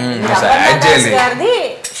పెట్టేసుకున్నారు.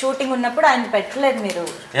 షూటింగ్ ఉన్నప్పుడు ఆయన పెట్టలేదు మీరు,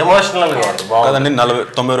 ఎమోషనల్ గా బాగుందండి.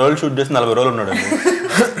 90 రోజులు షూట్ చేసి 40 రోజులు ఉన్నాడు అండి.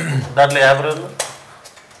 దాంట్లో 50 రోజులు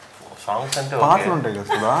సాంగ్స్ అంటే పాటలు ఉంటాయి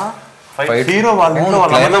కదా, హీరో వాళ్ళ ఇంట్లో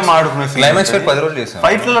వాళ్ళ మాడుకునే క్లైమాక్స్ 10 రోజులు చేసాం.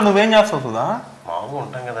 ఫైట్లలో నువ్వేం చేస్తావు కదా, మామూలుగా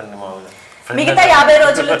ఉంటాం కదండి. మామూలుగా మిగతా 50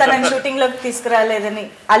 రోజులు తనని షూటింగ్ లోకి తీసుకురాలేదని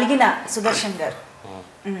అలిగిన సుదర్శన్ గారు.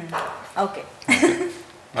 ఓకే,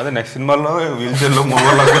 అదే నెక్స్ట్ సినిమాలో వీల్ చైర్ లో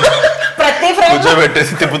మూవీలో ప్రతి ఫ్రేమ్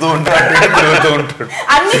కూర్చోబెట్టేసి తిప్పుతూ ఉంటాడు, తిరుగుతూ ఉంటాడు.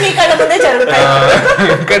 అన్ని మీ కళ్ళ ముందే జరుగుతాయి,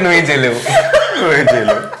 కానీ నువ్వేం చేయలేవు.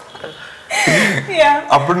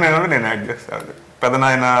 అప్పుడు నేను యాక్ట్ చేస్తాను. పెద్ద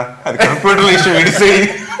నాయన అది కంప్యూటర్ ఇష్యూ విడిసేయి,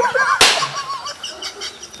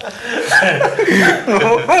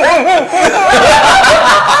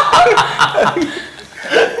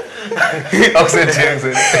 ఒకసారి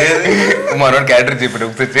మనోడు క్యారెక్టర్ చెప్పాడు,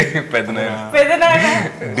 ఒకసారి పెద్ద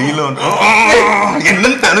డీలో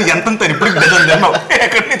ఎంత ఇప్పుడు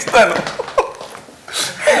ఎక్కడ ఇస్తాను.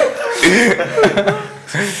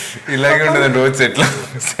 ఇలాగే ఉండదు రోజు సెట్లో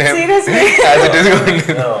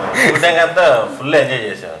అంతా ఫుల్ ఎంజాయ్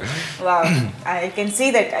చేసాను. I can see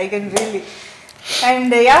that, I can really.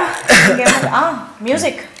 And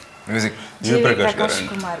music Prakash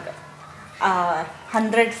Kumar గారు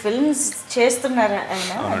 100 ఫిల్మ్స్ చేస్తున్నారు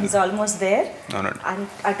ఆయన, ఈజ్ ఆల్మోస్ట్ దేర్.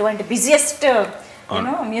 అటువంటి busiest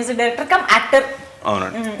music director come actor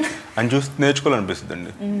అవునండి. అని చూసి నేర్చుకోవాలనిపిస్తుంది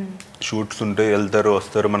అండి. షూట్స్ ఉంటే వెళ్తారు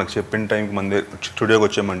వస్తారు, మనకు చెప్పిన టైంకి మంది స్టూడియోకి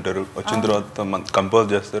వచ్చేయమంటారు, వచ్చిన తర్వాత కంపోజ్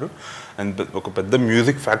చేస్తారు. అండ్ ఒక పెద్ద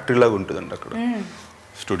మ్యూజిక్ ఫ్యాక్టరీ లాగా ఉంటుందండి అక్కడ.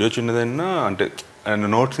 స్టూడియో చిన్నదైనా అంటే ఆయన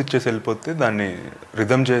నోట్స్ ఇచ్చేసి వెళ్ళిపోతే దాన్ని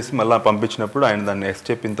రిథమ్ చేసి మళ్ళీ పంపించినప్పుడు ఆయన దాన్ని ఎస్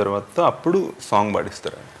చెప్పిన తర్వాత అప్పుడు సాంగ్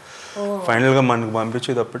పాడిస్తారు. ఫైనల్గా మనకు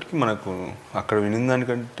పంపించేటప్పటికి మనకు అక్కడ వినిన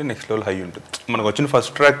దానికంటే నెక్స్ట్ లెవెల్ హై ఉంటుంది. మనకు వచ్చిన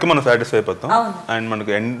ఫస్ట్ ట్రాక్కి మనం సాటిస్ఫై అయిపోతాం. అండ్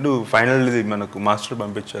మనకు ఎండ్ ఫైనల్ మనకు మాస్టర్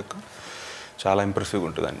పంపించాక చాలా ఇంప్రెసివ్గా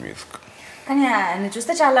ఉంటుంది ఆయన మ్యూజిక్. కానీ ఆయన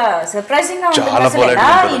చూస్తే చాలా సర్ప్రైజింగ్ గా ఉంటుంది. చాలా అసలు ఎలా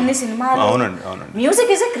ఇన్ని సినిమాలు. అవునండి అవునండి.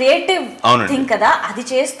 Music is a creative thing కదా, అది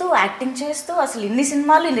చేస్తూ యాక్టింగ్ చేస్తూ అసలు ఇన్ని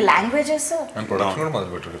సినిమాలు ఇన్ని లాంగ్వేజెస్.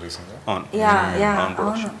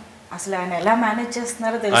 అవును, అసలు ఆయన ఎలా మేనేజ్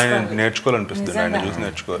చేస్తున్నారో తెలుసుకోవాలి, నేర్చుకోవాలనిపిస్తుంది, ఆయన చూసి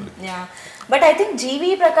నేర్చుకోవాలి. బట్ ఐ థింక్ జీవి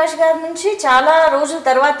ప్రకాష్ గారి నుంచి చాలా రోజుల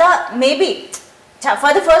తర్వాత maybe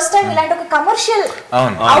for the first time ఇలాంటి ఒక commercial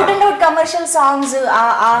out and out commercial songs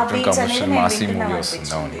ఆ బీట్స్ అనేవి నేను వింటున్నాను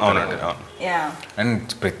అనిపించింది. అవునండి. అండ్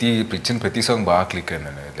ప్రతి సాంగ్ బాగా క్లిక్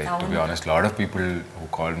అయిందండి. Like to be honest lot of people who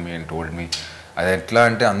called me and told me. అది ఎట్లా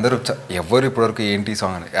అంటే అందరూ ఎవరు ఇప్పటివరకు ఏంటి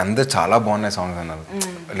సాంగ్ అని అందరు చాలా బాగున్నాయి సాంగ్స్ అన్నారు.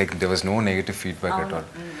 Like they was no negative feedback at all.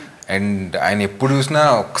 And ఆయన ఎప్పుడు చూసినా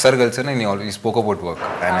ఒక్కసారి కలిసి నేను ఆల్రెడీ స్పోక్ అబౌట్ వర్క్.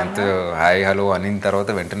 ఆయన ఎంత హాయ్ హలో అనిన తర్వాత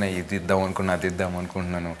వెంటనే ఇది ఇద్దాం అనుకున్నా అది ఇద్దాం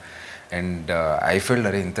అనుకుంటున్నాను. అండ్ ఐ ఫీల్డ్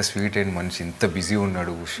అరే ఇంత స్వీట్ అండ్ మనిషి ఇంత బిజీ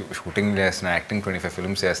ఉన్నాడు, షూటింగ్ చేస్తున్నాడు, యాక్టింగ్ 25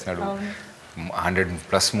 ఫిల్మ్స్ చేస్తున్నాడు,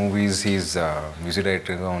 100+ మూవీస్ హీజ్ మ్యూజిక్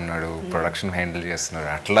డైరెక్టర్గా ఉన్నాడు, ప్రొడక్షన్ హ్యాండిల్ చేస్తున్నాడు,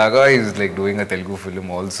 అట్లాగా is like doing a Telugu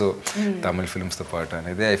film also తమిళ ఫిల్మ్స్తో పాటు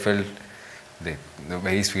అనేది I felt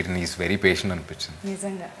very sweet and is very patient అనిపించింది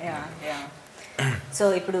నిజంగా. సో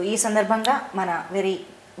ఇప్పుడు ఈ సందర్భంగా మన very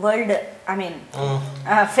world I mean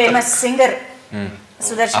famous singer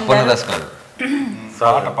Sudarshan గారు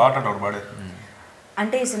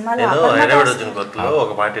అంటే ఈ సినిమాలో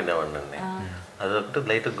ఒక పాట వినేవాడిని, అదొకటి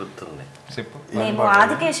లైట్ గుర్తుంది. మేము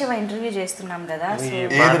ఆదికేశవ ఇంటర్వ్యూ చేస్తున్నాం కదా,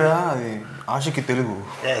 ఆషికి తెలుగు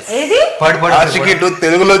ఏది ఆషికి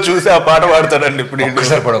తెలుగులో చూసి ఆ పాట పాడతాడండి. ఇప్పుడు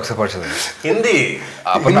ఒకసారి హిందీ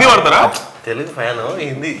పాడతారా? తెలుగు ఫ్యాన్,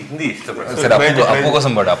 హిందీ హిందీ సరే అప్పు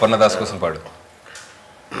కోసం పాడు, అపర్ణ దాస్ కోసం పాడు.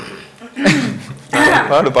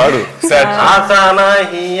 పాడు పాడు సార్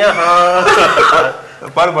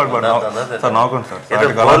నవ్వుకోండి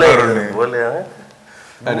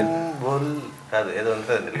కాదు ఏదో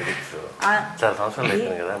ఉంటుంది లిరిక్స్, చాలా సంవత్సరాలు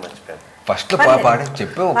అయిపోయింది కదా మర్చిపోయాను. ఫస్ట్ పాడే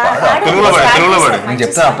చెప్పే తెలుగులో పాడు. నేను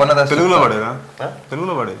చెప్తాను అపర్ణ దాస్ తెలుగులో పాడేదా?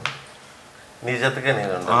 తెలుగులో పాడే నీ జతగా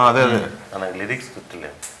నేను అదే అదే నాకు లిరిక్స్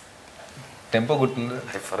గుర్తులేదు, టెంపో గుర్తుంది.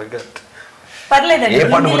 I forgot. పర్లేదండి,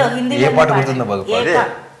 ఏ పాట గుర్తుందో బాగా పాడు.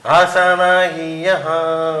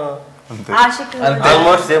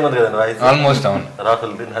 ఆల్మోస్ట్ సేమ్ ఉంది కదా వాయిస్. ఆల్మోస్ట్ అవును.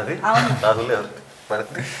 రాహుల్ ది నాది, రాహుల్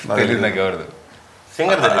తెలియదు నాకు ఎవరిది.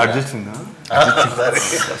 సింగర్ అర్జిత్ సింగ్.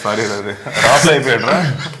 సారీ అదే రాహుల్ అయిపోయాడు రా.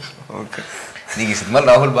 ఓకే, నీకు ఈ సినిమాలు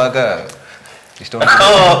రాహుల్ బాగా ఇష్టం.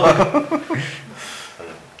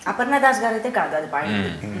 అపర్ణ దాస్ గారు అయితే కాదు అది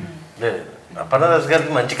పాడింది. లేదు, అపర్ణ దాస్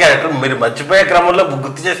గారికి మంచి క్యారెక్టర్, మీరు మర్చిపోయే క్రమంలో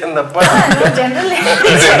గుర్తు చేసింది తప్ప జనరల్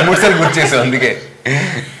 3 సార్లు గుర్తు చేసావు అందుకే.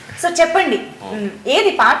 సో చెప్పండి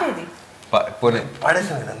ఏది పాట, ఏది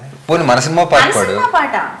పాడేసాను కదండి. పోనీ మన సినిమా పాట పాడు.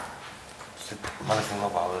 పాట మన సినిమా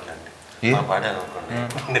బాగోదండి, పాడాను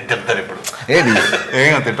అనుకోండి తిడతారు. ఇప్పుడు ఏది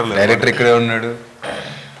ఏం తిట్టలేదు, డైరెక్టర్ ఇక్కడే ఉన్నాడు.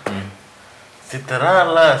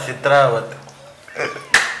 చిత్రావతి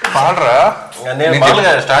పాడరా. నేను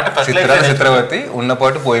మామూలుగా స్టార్ట్ ఫస్ట్ చిత్రవతి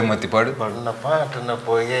ఉన్నపాటు పోయేమతి పాడు. ఉన్న పాటున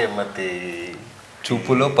పోయేమతి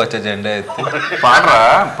చూపులో పచ్చ జెండా ఎత్తి పాడరా.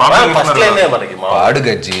 ఫస్ట్ లైనే మనకి పాడు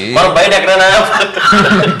గజ్జి. మనం బయట ఎక్కడైనా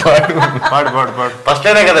పాడు పాడు పాడు పాడు ఫస్ట్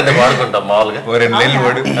లైనే కదండి పాడుకుంటాం మామూలుగా. 2 నెలలు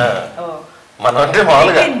పాడు. మనం అంటే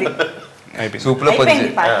మామూలుగా చూపులో పచ్చ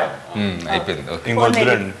అయిపోయింది.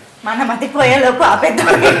 ఇంకొద్దురండి, మన మతి పోయేలోపు ఆపేద్దాం.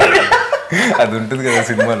 అది ఉంటుంది కదా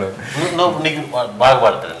సినిమాలో. నీకు బాగా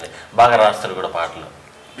పాడతాడండి, బాగా రాస్తాడు కూడా పాటలు.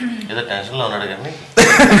 ఏదో టెన్షన్ లో ఉన్నాడు కానీ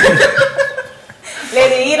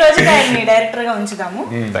లేదు, ఈ రోజు ఆయన్ని డైరెక్టర్ గా ఉంచుదాము.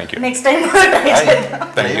 నెక్స్ట్ టైం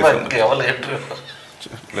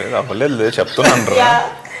లేదు చెప్తున్నాను.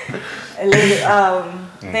 లేదు,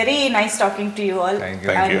 very nice talking to you all.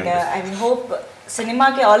 And I hope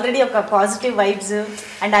సినిమాకి ఆల్రెడీ ఒక పాజిటివ్ వైబ్స్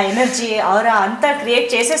అండ్ ఆ ఎనర్జీ ఆరా అంతా క్రియేట్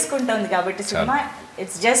చేసేసుకుంటుంది కాబట్టి cinema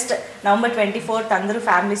it's just November 24th అందరూ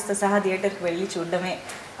ఫ్యామిలీస్తో సహా థియేటర్కి వెళ్ళి చూడడమే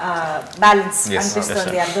బ్యాలెన్స్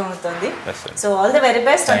అనిపిస్తుంది, అర్థమవుతుంది. So all the very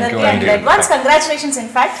best అందరికీ and advance congratulations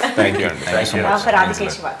in fact for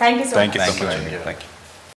Aadikeshava. Thank you so much.